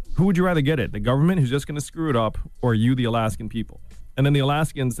 Who would you rather get it? The government who's just going to screw it up, or you, the Alaskan people? And then the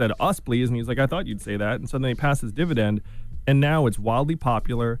Alaskans said, us, please. And he's like, I thought you'd say that. And so then he passed his dividend. And now it's wildly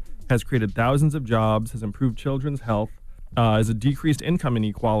popular, has created thousands of jobs, has improved children's health, has a decreased income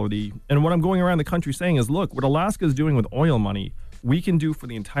inequality. And what I'm going around the country saying is, look, what Alaska is doing with oil money, we can do for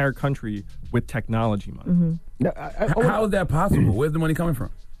the entire country with technology money. How is that possible? Where's the money coming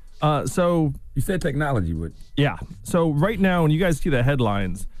from? So you said technology would. Yeah. So right now, when you guys see the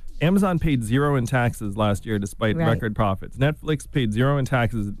headlines, Amazon paid zero in taxes last year despite record profits. Netflix paid zero in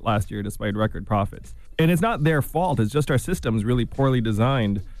taxes last year despite record profits. And it's not their fault. It's just our system's really poorly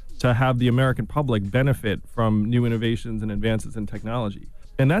designed to have the American public benefit from new innovations and advances in technology.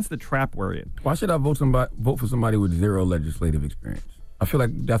 And that's the trap we're in. Why should I vote for somebody with zero legislative experience? I feel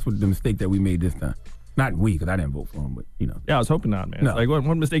like that's what the mistake that we made this time. Not we, because I didn't vote for him, but, you know. Yeah, I was hoping not, man. No. Like,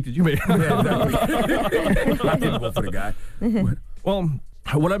 what mistake did you make? I didn't vote for the guy. Well,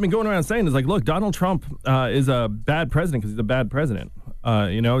 what I've been going around saying is, like, look, Donald Trump is a bad president because he's a bad president.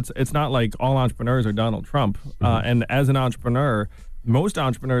 It's not like all entrepreneurs are Donald Trump. And as an entrepreneur, most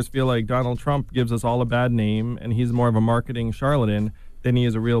entrepreneurs feel like Donald Trump gives us all a bad name, and he's more of a marketing charlatan than he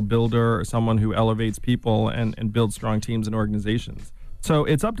is a real builder or someone who elevates people and builds strong teams and organizations. So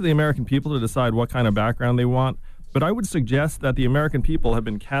it's up to the American people to decide what kind of background they want. But I would suggest that the American people have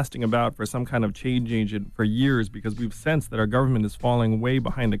been casting about for some kind of change agent for years because we've sensed that our government is falling way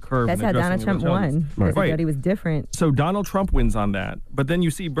behind the curve. That's how Donald Trump won. Because he thought he was different. So Donald Trump wins on that. But then you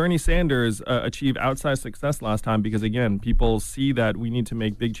see Bernie Sanders achieve outsized success last time because, again, people see that we need to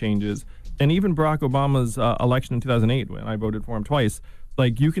make big changes. And even Barack Obama's election in 2008, when I voted for him twice,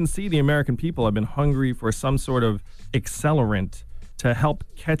 like, you can see the American people have been hungry for some sort of accelerant to help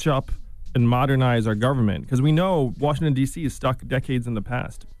catch up and modernize our government, because we know Washington, D.C. is stuck decades in the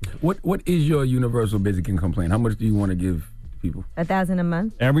past. What is your universal basic income plan? How much do you want to give people? $1,000 a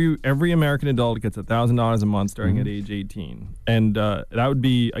month. Every American adult gets $1,000 a month starting at age 18, and that would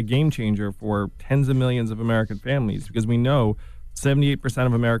be a game changer for tens of millions of American families, because we know 78%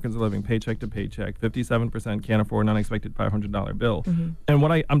 of Americans are living paycheck to paycheck. 57% can't afford an unexpected $500 bill. And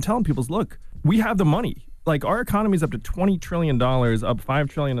what I'm telling people is, look, we have the money. Like, our economy is up to $20 trillion, up $5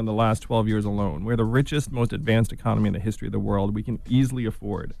 trillion in the last 12 years alone. We're the richest, most advanced economy in the history of the world. We can easily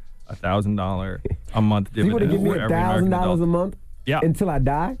afford $1,000 a month dividend. You want to give me $1,000 a month? Yeah. Until I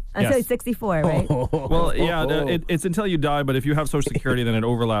die? Until he's 64, right? Well, yeah, it's until you die, but if you have Social Security, then it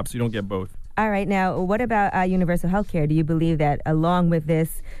overlaps. You don't get both. All right. Now, what about universal health care? Do you believe that along with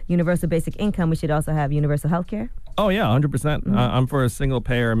this universal basic income, we should also have universal health care? Oh, yeah, 100%. I'm for a single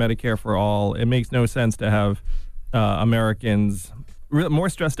payer Medicare for all. It makes no sense to have Americans more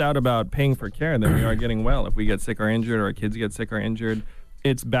stressed out about paying for care than we are getting well. If we get sick or injured, or our kids get sick or injured,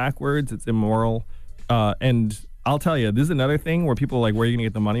 it's backwards, it's immoral. And I'll tell you, this is another thing where people are like, where are you going to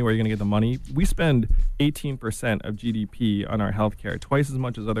get the money? Where are you going to get the money? We spend 18% of GDP on our healthcare, twice as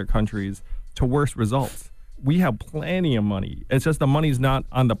much as other countries, to worse results. We have plenty of money. It's just the money's not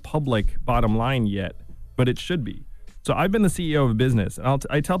on the public bottom line yet, but it should be. So I've been the CEO of a business, and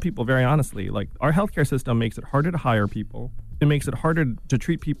I tell people very honestly, like, our healthcare system makes it harder to hire people. It makes it harder to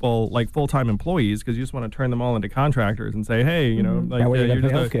treat people like full-time employees because you just want to turn them all into contractors and say, hey, you know, like, you're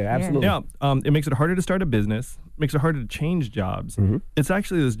just healthcare. Absolutely. Yeah. It makes it harder to start a business. Makes it harder to change jobs. It's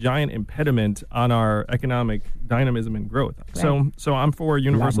actually this giant impediment on our economic dynamism and growth. Right. So I'm for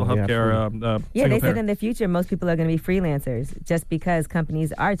universal health care. They said in the future most people are going to be freelancers just because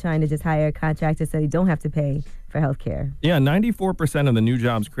companies are trying to just hire contractors so they don't have to pay for health care. Yeah, 94% of the new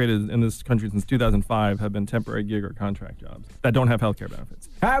jobs created in this country since 2005 have been temporary gig or contract jobs that don't have health care benefits.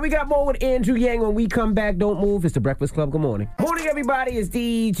 All right, we got more with Andrew Yang. When we come back, don't move. It's the Breakfast Club. Good morning. Morning, everybody. It's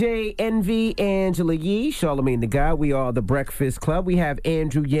DJ Envy, Angela Yee, Charlamagne the Guy. We are the Breakfast Club. We have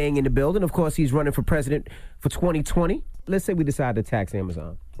Andrew Yang in the building. Of course, he's running for president for 2020. Let's say we decide to tax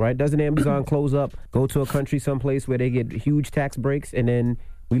Amazon, right? Doesn't Amazon close up, go to a country someplace where they get huge tax breaks, and then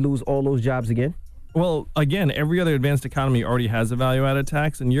we lose all those jobs again? Well, again, every other advanced economy already has a value-added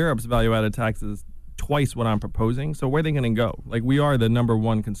tax, and Europe's value-added tax is twice what I'm proposing. So where are they going to go? Like, we are the number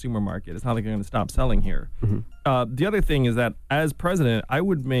one consumer market. It's not like they're going to stop selling here. The other thing is that as president, I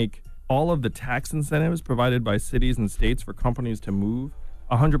would make all of the tax incentives provided by cities and states for companies to move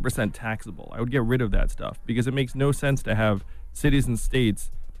 100% taxable. I would get rid of that stuff because it makes no sense to have cities and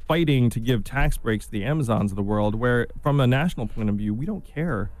states fighting to give tax breaks to the Amazons of the world, where from a national point of view, we don't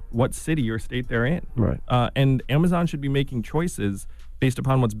care what city or state they're in. Right. And Amazon should be making choices based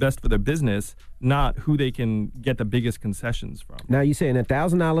upon what's best for their business, not who they can get the biggest concessions from. Now, you're saying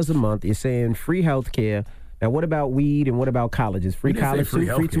 $1,000 a month. You're saying free health care. Now, what about weed and what about colleges? Free college too?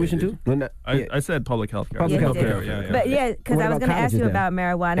 Free tuition too? I said public health care. Public health care. Yeah. But yeah, because I was going to ask you about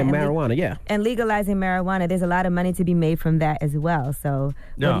marijuana. And marijuana, yeah. And legalizing marijuana, there's a lot of money to be made from that as well. So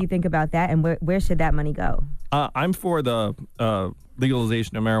what do you think about that, and where should that money go? I'm for the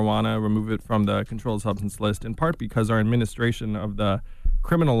legalization of marijuana, remove it from the controlled substance list, in part because our administration of the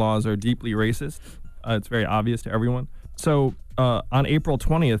criminal laws are deeply racist. It's very obvious to everyone. So on April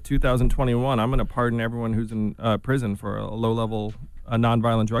 20th, 2021, I'm going to pardon everyone who's in prison for a low-level a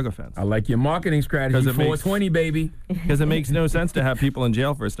nonviolent drug offense. I like your marketing strategy. 420, baby. Because it makes no sense to have people in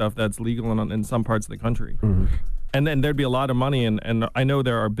jail for stuff that's legal in some parts of the country. Mm-hmm. And then there'd be a lot of money, and I know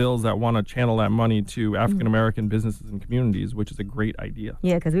there are bills that want to channel that money to African-American businesses and communities, which is a great idea.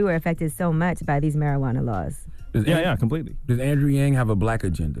 Yeah, because we were affected so much by these marijuana laws. Yeah, completely. Does Andrew Yang have a black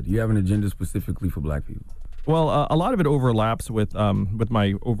agenda? Do you have an agenda specifically for black people? Well, a lot of it overlaps with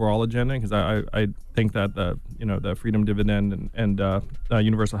my overall agenda, because I think that the freedom dividend and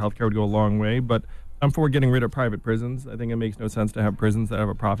universal health care would go a long way. But I'm for getting rid of private prisons. I think it makes no sense to have prisons that have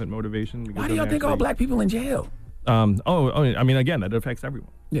a profit motivation. Why do y'all think all black people in jail? I mean, again, that affects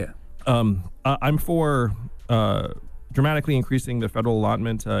everyone. Yeah. I'm for dramatically increasing the federal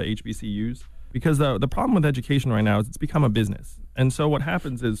allotment to HBCUs, because the problem with education right now is it's become a business. And so what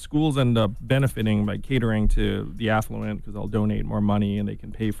happens is schools end up benefiting by catering to the affluent, because they'll donate more money and they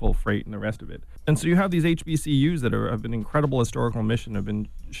can pay full freight and the rest of it. And so you have these HBCUs that have an incredible historical mission, have been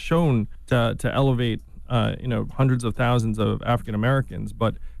shown to elevate hundreds of thousands of African Americans,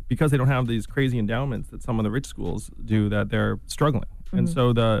 but because they don't have these crazy endowments that some of the rich schools do, that they're struggling. Mm-hmm. And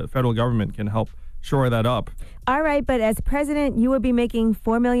so the federal government can help shore that up. All right, but as president, you would be making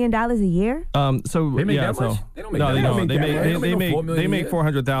 $4 million a year? So they make yeah, that much? so They don't make no, that they much. don't. They make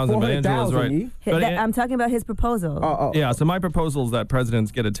 $400,000. But Angela's right. I'm talking about his proposal. Yeah, so my proposal is that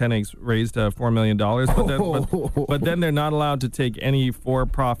presidents get a 10x raise to $4 million, but then they're not allowed to take any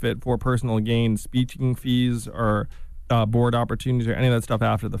for-profit, for personal gain speaking fees or board opportunities or any of that stuff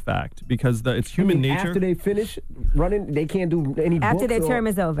after the fact, because it's human nature. After they finish running, they can't do any books? After their term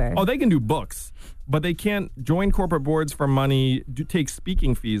is over. Oh, they can do books, but they can't join corporate boards for money, take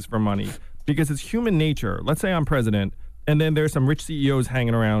speaking fees for money, because it's human nature. Let's say I'm president, and then there's some rich CEOs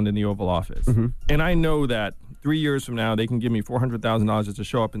hanging around in the Oval Office. Mm-hmm. And I know that 3 years from now, they can give me $400,000 just to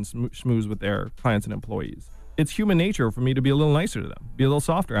show up and schmooze with their clients and employees. It's human nature for me to be a little nicer to them, be a little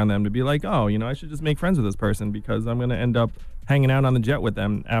softer on them, to be like, oh, I should just make friends with this person because I'm going to end up hanging out on the jet with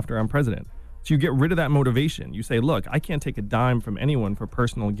them after I'm president. So you get rid of that motivation. You say, look, I can't take a dime from anyone for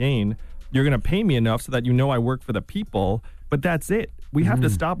personal gain. You're going to pay me enough so that you know I work for the people, but that's it. We have to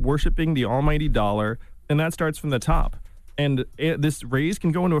stop worshiping the almighty dollar, and that starts from the top. And this raise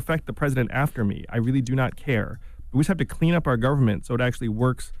can go into effect the president after me. I really do not care. We just have to clean up our government so it actually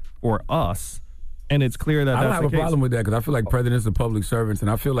works for us. And it's clear that I don't that's have the a case. problem with that, because I feel like presidents are public servants,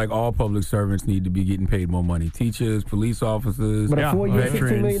 and I feel like all public servants need to be getting paid more money. Teachers, police officers, but a 4-year,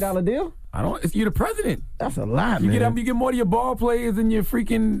 veterans. $16 million deal? You're the president. That's a lot, you man. You get more to your ball players than your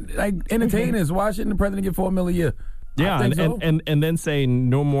freaking entertainers. Why shouldn't the president get $4 million a year? Yeah, and then say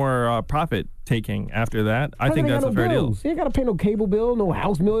no more profit taking after that. I think that's a fair deal. You ain't got to pay no cable bill, no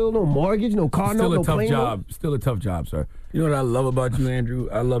house bill, no mortgage, no car note, no plane note. Still a tough job, sir. You know what I love about you, Andrew?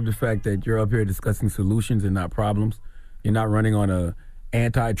 I love the fact that you're up here discussing solutions and not problems. You're not running on a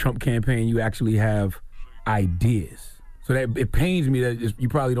anti-Trump campaign. You actually have ideas. So that it pains me that you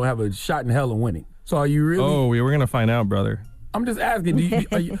probably don't have a shot in hell of winning. So are you really? Oh, we're gonna find out, brother. I'm just asking.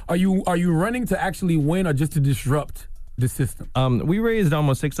 Are you running to actually win or just to disrupt the system? We raised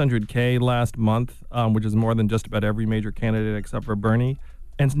almost $600K last month, which is more than just about every major candidate except for Bernie,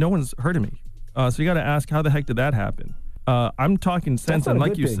 and no one's heard of me. So you got to ask, how the heck did that happen? I'm talking sense, and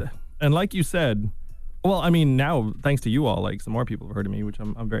like you said, well, I mean, now thanks to you all, like some more people have heard of me, which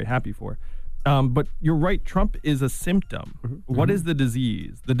I'm very happy for. But you're right, Trump is a symptom. Mm-hmm. What is the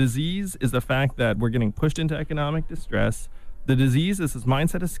disease? The disease is the fact that we're getting pushed into economic distress. The disease is this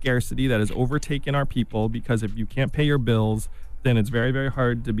mindset of scarcity that has overtaken our people, because if you can't pay your bills, then it's very, very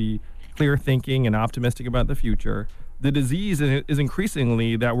hard to be clear thinking and optimistic about the future. The disease is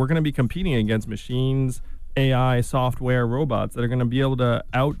increasingly that we're going to be competing against machines, AI, software, robots that are going to be able to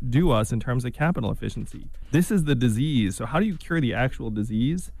outdo us in terms of capital efficiency. This is the disease. So how do you cure the actual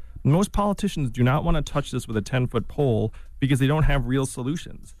disease? Most politicians do not want to touch this with a 10-foot pole because they don't have real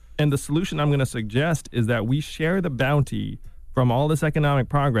solutions. And the solution I'm going to suggest is that we share the bounty from all this economic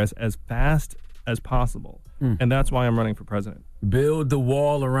progress as fast as possible. And that's why I'm running for president. Build the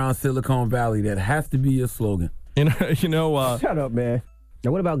wall around Silicon Valley. That has to be your slogan. Shut up, man.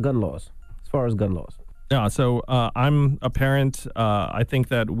 Now, what about gun laws? As far as gun laws? Yeah, so I'm a parent. I think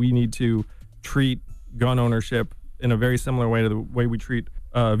that we need to treat gun ownership in a very similar way to the way we treat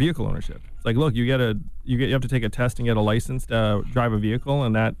vehicle ownership. It's like, look, you have to take a test and get a license to drive a vehicle,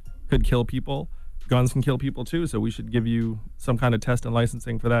 and that could kill people. Guns can kill people too, so we should give you some kind of test and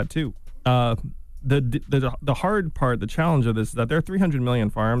licensing for that too. The hard part, the challenge of this, is that there are 300 million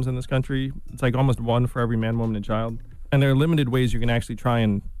firearms in this country. It's like almost one for every man, woman, and child. And there are limited ways you can actually try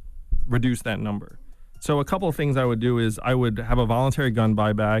and reduce that number. So a couple of things I would do is I would have a voluntary gun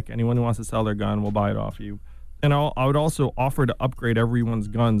buyback. Anyone who wants to sell their gun will buy it off you. And I would also offer to upgrade everyone's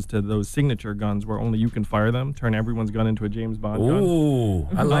guns to those signature guns where only you can fire them, turn everyone's gun into a James Bond gun. Ooh,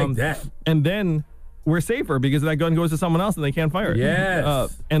 I like that. And then we're safer because that gun goes to someone else and they can't fire it.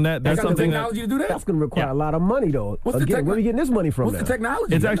 Yes. And that's got something the technology to do that? That's going to require a lot of money, though. What's the Again, where are you getting this money from? What's the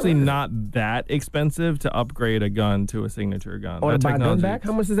technology? It's actually not that expensive to upgrade a gun to a signature gun. Or to That buy a gun technology- back?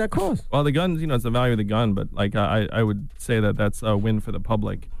 How much does that cost? Well, the guns, it's the value of the gun, but like I would say that that's a win for the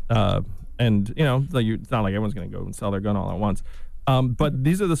public. And it's not like everyone's going to go and sell their gun all at once. But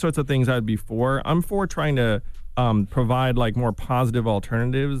these are the sorts of things I'd be for. I'm for trying to provide like more positive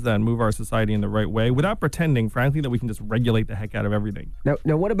alternatives that move our society in the right way without pretending, frankly, that we can just regulate the heck out of everything.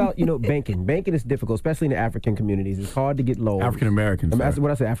 Now what about, banking? Banking is difficult, especially in the African communities. It's hard to get loans. African Americans. What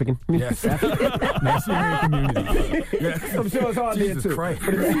I say, African? Yes. Nigerian community. Yes. I'm sure it's hard Jesus there, too. Christ.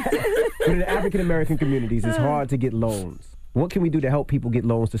 But in the African American communities, it's hard to get loans. What can we do to help people get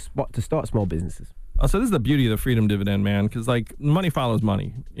loans to start small businesses? So this is the beauty of the freedom dividend, man, because like money follows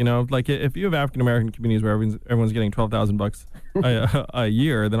money. Like if you have African American communities where everyone's getting $12,000 a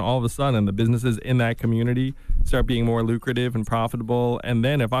year, then all of a sudden the businesses in that community start being more lucrative and profitable. And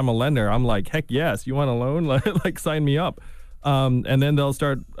then if I'm a lender, I'm like, heck yes, you want a loan? Like sign me up. And then they'll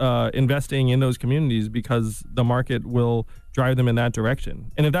start investing in those communities because the market will drive them in that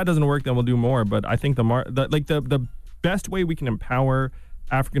direction. And if that doesn't work, then we'll do more. But I think the best way we can empower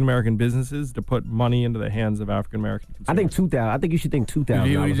African-American businesses to put money into the hands of African-American consumers. I think $2,000. I think you should think $2,000.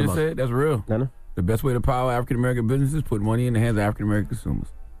 You hear what you just month. said? That's real. No. The best way to power African-American businesses, put money in the hands of African-American consumers.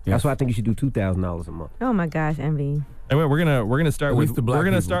 Yes. That's why I think you should do $2,000 a month. Oh my gosh, Envy. Anyway, we're gonna start At with least the black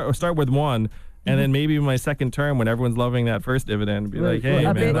people. start with one. And then maybe my second term, when everyone's loving that first dividend, be like, hey,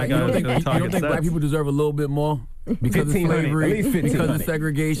 a man, bit- I You got don't to think target black sets. people deserve a little bit more because of 1,500, slavery, at least 1,500. because of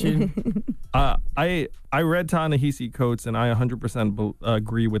segregation? I read Ta-Nehisi Coates, and I 100%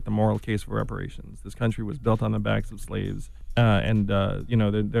 agree with the moral case for reparations. This country was built on the backs of slaves, and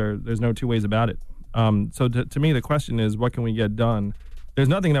there's no two ways about it. So to me, the question is, what can we get done? There's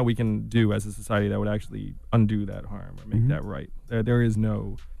nothing that we can do as a society that would actually undo that harm or make that right. There is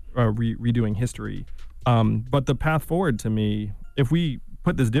no redoing history. But the path forward to me, if we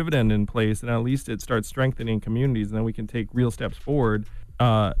put this dividend in place, then at least it starts strengthening communities, and then we can take real steps forward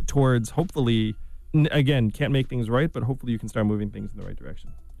towards hopefully, again, can't make things right, but hopefully you can start moving things in the right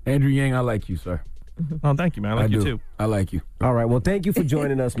direction. Andrew Yang, I like you, sir. Oh, thank you, man. I like you too. I like you. All right. Well, thank you for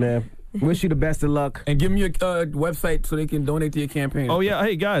joining us, man. Wish you the best of luck. And give me your website so they can donate to your campaign. Oh, yeah.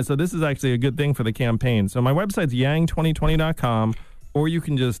 Hey, guys, so this is actually a good thing for the campaign. So my website's yang2020.com, or you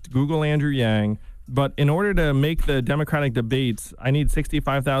can just Google Andrew Yang. But in order to make the Democratic debates, I need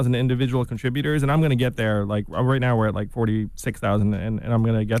 65,000 individual contributors, and I'm going to get there. Like right now, we're at like 46,000, and I'm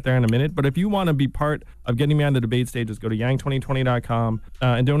going to get there in a minute. But if you want to be part of getting me on the debate stage, just go to yang2020.com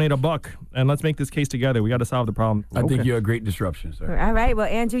and donate $1, and let's make this case together. We got to solve the problem. I think you're a great disruption, sir. All right. Well,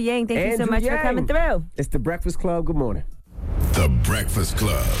 Andrew Yang, thank you so Andrew much for Yang. coming through. It's the Breakfast Club. Good morning. The Breakfast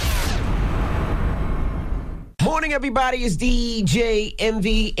Club. Morning, everybody. It's DJ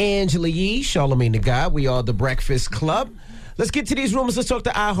MV Angela Yee, Charlamagne the God. We are the Breakfast Club. Let's get to these rumors. Let's talk the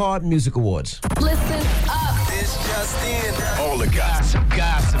iHeart Music Awards. Listen up. This just in. All the gossip.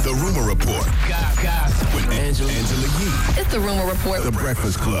 The Rumor Report. Gossip. With Angela Yee. It's the Rumor Report. The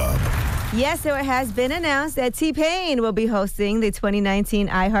Breakfast Club. Yes, so it has been announced that T-Pain will be hosting the 2019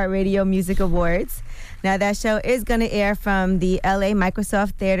 iHeartRadio Music Awards. Now, that show is going to air from the LA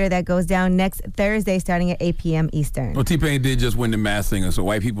Microsoft Theater that goes down next Thursday starting at 8 p.m. Eastern. Well, T-Pain did just win the Masked Singer, so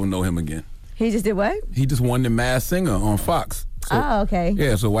white people know him again. He just did what? He just won the Masked Singer on Fox. So, Oh, okay.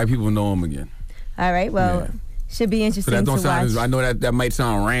 Yeah, so white people know him again. All right, well, should be So interesting that don't to watch. sound. I know that might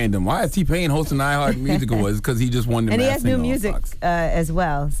sound random. Why is T-Pain hosting the iHeart Music Awards? Because he just won the And he Masked has Singer new on music Fox. as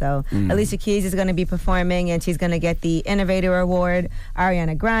well. So Alicia Keys is going to be performing, and she's going to get the Innovator Award.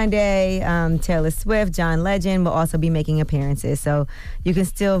 Ariana Grande, Taylor Swift, John Legend will also be making appearances. So you can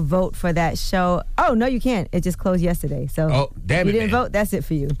still vote for that show. Oh, no, you can't. It just closed yesterday. So damn you it, didn't man. vote. That's it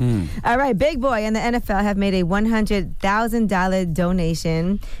for you. All right, Big Boy and the NFL have made a $100,000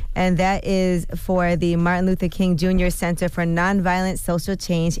 donation, and that is for the Martin Luther King Jr. Center for Nonviolent Social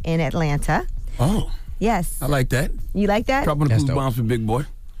Change in Atlanta. Oh. Yes. I like that. You like that? Dropping the food bombs for Big Boy.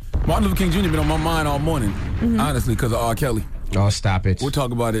 Martin Luther King Jr. been on my mind all morning, honestly, because of R. Kelly. Oh, stop it. We'll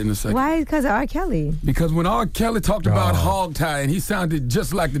talk about it in a second. Why? Because of R. Kelly. Because when R. Kelly talked about hog tying, he sounded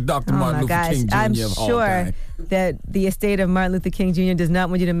just like the Dr. Oh Martin my Luther gosh. King Jr. I'm of hog sure tying. that the estate of Martin Luther King Jr. does not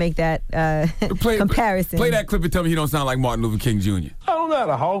want you to make that comparison. Play that clip and tell me he don't sound like Martin Luther King Jr. I don't know how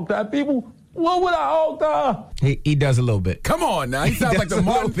to hog tie people. What would I hog tie? He does a little bit. Come on now. He sounds like the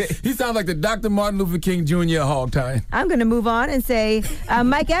Martin. He sounds like the Dr. Martin Luther King Jr. hog tying. I'm going to move on and say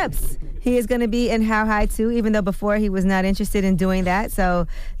Mike Epps He is going to be in How High too, even though before he was not interested in doing that. So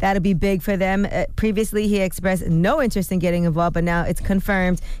that'll be big for them. Previously, he expressed no interest in getting involved, but now it's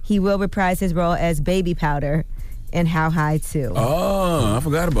confirmed he will reprise his role as Baby Powder in How High 2. Oh, I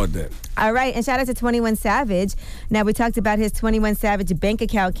forgot about that. All right, and shout out to 21 Savage. Now, we talked about his 21 Savage bank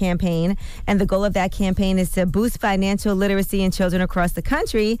account campaign, and the goal of that campaign is to boost financial literacy in children across the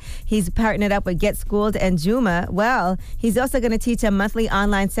country. He's partnered up with Get Schooled and Juma. Well, he's also going to teach a monthly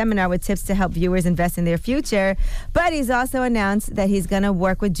online seminar with tips to help viewers invest in their future. But he's also announced that he's going to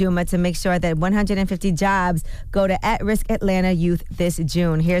work with Juma to make sure that 150 jobs go to at-risk Atlanta youth this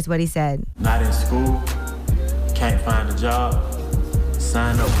June. Here's what he said. Not in school, can't find a job?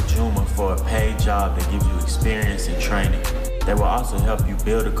 Sign up with Juma for a paid job that gives you experience and training. They will also help you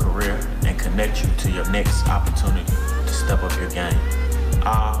build a career and connect you to your next opportunity to step up your game,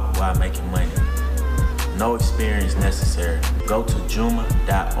 all while making money. No experience necessary. Go to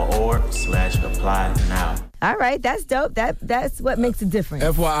juma.org/apply now. All right, that's dope. That's what makes a difference.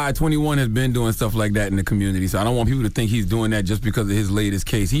 FYI, 21 has been doing stuff like that in the community, so I don't want people to think he's doing that just because of his latest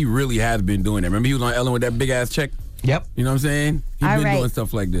case. He really has been doing it. Remember he was on Ellen with that big-ass check? Yep. You know what I'm saying? He's All been right. doing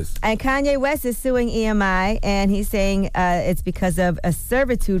stuff like this. And Kanye West is suing EMI, and he's saying it's because of a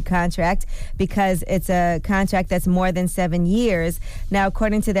servitude contract, because it's a contract that's more than 7 years. Now,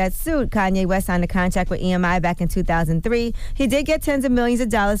 according to that suit, Kanye West signed a contract with EMI back in 2003. He did get tens of millions of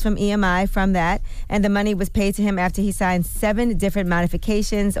dollars from EMI from that, and the money was paid to him after he signed 7 different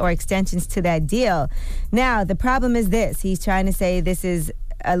modifications or extensions to that deal. Now, the problem is this. He's trying to say this is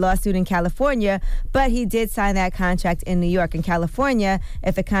a lawsuit in California, but he did sign that contract in New York. In California,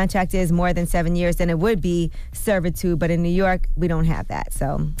 if the contract is more than 7 years, then it would be servitude, but in New York, we don't have that,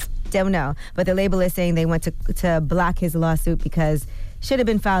 so don't know. But the label is saying they want to block his lawsuit because should have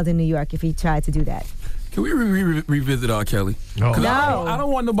been filed in New York if he tried to do that. Can we revisit R. Kelly? No. I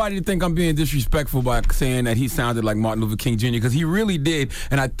don't want nobody to think I'm being disrespectful by saying that he sounded like Martin Luther King Jr. because he really did,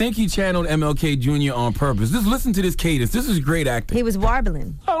 and I think he channeled MLK Jr. on purpose. Just listen to this cadence. This is great acting. He was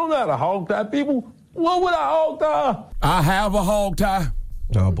warbling. I don't know how to hog tie people. What would I hog tie? I have a hog tie.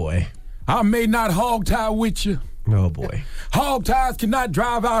 Oh, boy. I may not hog tie with you. Oh, boy. Hog ties cannot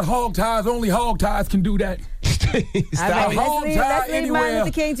drive out hog ties. Only hog ties can do that. All right, let's leave Martin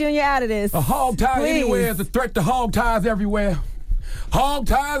Luther King Jr. out of this. A hog tie Please. anywhere is a threat to hog ties everywhere. Hog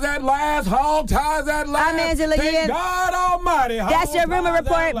ties at last, hog ties at last. I'm Angela Thank Yee. God Almighty. That's your rumor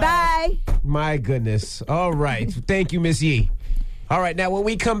report. Bye. My goodness. All right. Thank you, Miss Yee. All right, now when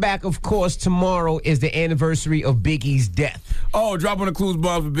we come back, of course, tomorrow is the anniversary of Biggie's death. Oh, dropping the clues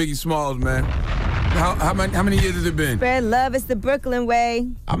bombs for Biggie Smalls, man. How many years has it been? Spread love. It's the Brooklyn way.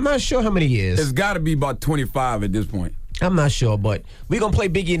 I'm not sure how many years. It's got to be about 25 at this point. I'm not sure, but we're going to play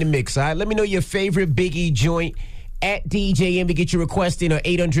Biggie in the mix, all right? Let me know your favorite Biggie joint at DJ Envy. Get your request in on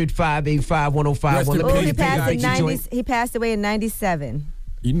 800-585-1051. Oh, he passed away in 97.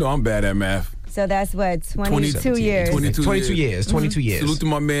 You know I'm bad at math. So that's what, 22 years. 22 years. Salute to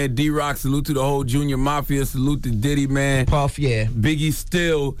my man D-Rock. Salute to the whole Junior Mafia. Salute to Diddy, man. Puff, yeah. Biggie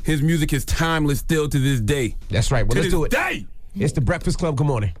still, his music is timeless still to this day. That's right. Well, let's do it. Day. It's the Breakfast Club. Good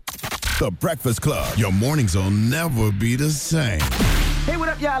morning. The Breakfast Club. Your mornings will never be the same. Hey, what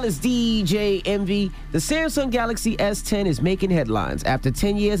up, y'all? It's DJ Envy. The Samsung Galaxy S10 is making headlines. After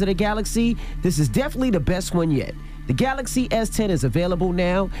 10 years of the Galaxy, this is definitely the best one yet. The Galaxy S10 is available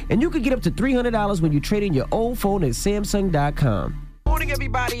now, and you can get up to $300 when you trade in your old phone at Samsung.com. Morning,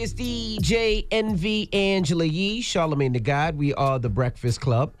 everybody. It's DJ Envy, Angela Yee, Charlamagne the God. We are the Breakfast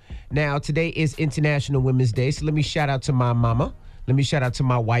Club. Now, today is International Women's Day, so let me shout out to my mama. Let me shout out to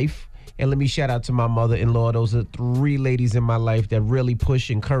my wife. And let me shout out to my mother-in-law. Those are 3 ladies in my life that really push,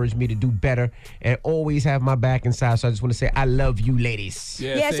 encourage me to do better, and always have my back inside. So I just want to say I love you, ladies.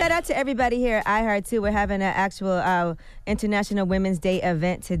 Yeah, shout out to everybody here at iHeart, too. We're having an actual International Women's Day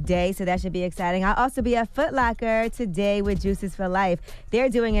event today, so that should be exciting. I'll also be at Foot Locker today with Juices for Life. They're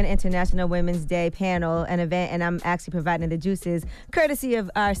doing an International Women's Day panel, an event, and I'm actually providing the juices, courtesy of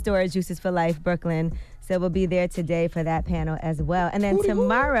our store, Juices for Life, Brooklyn. So we'll be there today for that panel as well. And then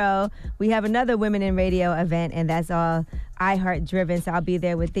tomorrow, we have another Women in Radio event, and that's all iHeart driven. So I'll be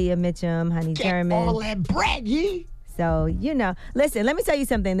there with Thea Mitchum, Honey German. All that bread, Yee. So, you know. Listen, let me tell you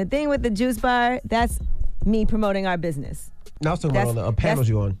something. The thing with the juice bar, that's me promoting our business. No, I was talking about all the panels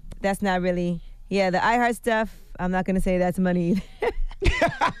you're on. That's not really, the iHeart stuff, I'm not going to say that's money either.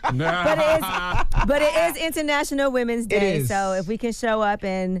 But it is International Women's Day, so if we can show up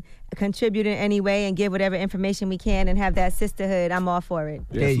and contribute in any way and give whatever information we can and have that sisterhood, I'm all for it.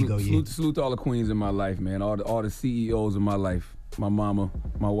 Yeah, there you go. Salute to all the queens in my life, man. All the CEOs in my life. My mama,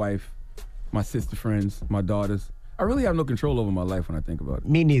 my wife, my sister friends, my daughters. I really have no control over my life when I think about it.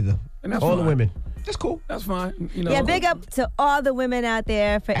 Me neither. And that's all the fine. women. That's cool. That's fine. You know. Yeah, big up to all the women out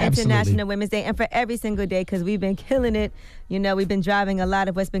there for Absolutely. International Women's Day and for every single day because we've been killing it. You know, we've been driving a lot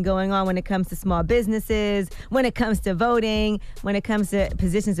of what's been going on when it comes to small businesses, when it comes to voting, when it comes to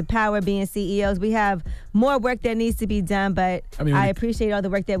positions of power, being CEOs. We have more work that needs to be done, but I appreciate all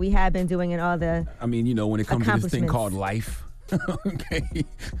the work that we have been doing and all the I mean, you know, when it comes to this thing called life, okay,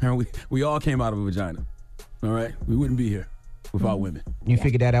 we all came out of a vagina. All right, we wouldn't be here without women. You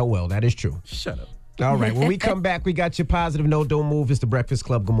figured that out well. That is true. Shut up. All right, when we come back, we got your positive note. Don't move. It's the Breakfast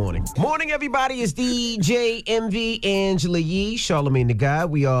Club. Good morning. Morning, everybody. It's DJ MV, Angela Yee, Charlamagne the God.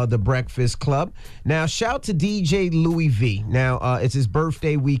 We are the Breakfast Club. Now, shout to DJ Louis V. Now, it's his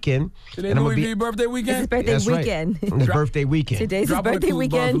birthday weekend. Today Louis V birthday weekend? It's his birthday That's weekend. Right. It's birthday weekend. Today's his birthday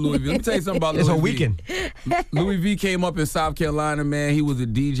weekend. Louis V. Let me tell you something about Louis It's V. a weekend. Louis V came up in South Carolina, man. He was a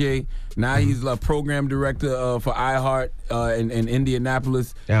DJ. Now he's a program director for iHeart in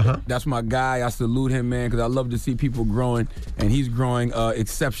Indianapolis. That's my guy. I salute him, man, because I love to see people growing, and he's growing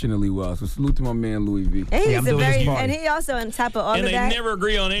exceptionally well. So salute to my man, Louis V. And he also on top of all and of that. they never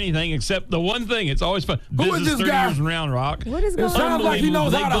agree on anything except the one thing. It's always fun. Who is Business this 30 guy? years in Round Rock. What is going It sounds like he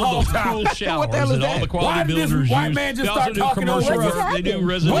knows how to hog Pool tie. showers What the hell is and all that? the quality Why did builders this white use. man just They also start do talking over commercial us? work. They do Who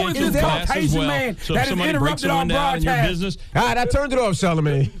is residential this class as Caucasian well. man So that if is somebody breaks interrupted a our window in your broadcast? business, All right, I turned it off,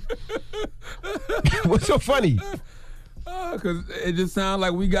 Charlamagne. What's so funny? Because it just sounds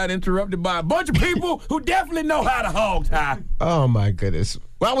like we got interrupted by a bunch of people who definitely know how to hog tie. Oh, my goodness.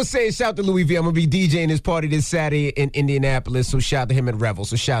 Well, I was saying shout to Louis V. I'm going to be DJing his party this Saturday in Indianapolis, so shout to him at Revel.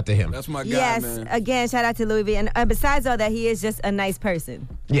 So shout to him. That's my guy, Yes, man. again, shout out to Louis V. And besides all that, he is just a nice person.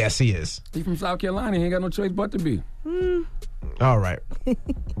 Yes, he is. He from South Carolina. He ain't got no choice but to be. All right.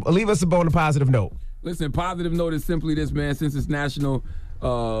 Well, leave us on a positive note. Listen, positive note is simply this, man. Since it's National,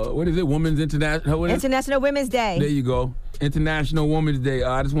 what is it? Women's International. International Women's Day. There you go. International Women's Day.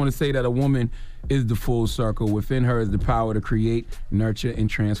 I just want to say that a woman is the full circle. Within her is the power to create, nurture, and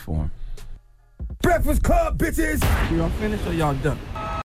transform. Breakfast Club, bitches! Y'all finished or y'all done?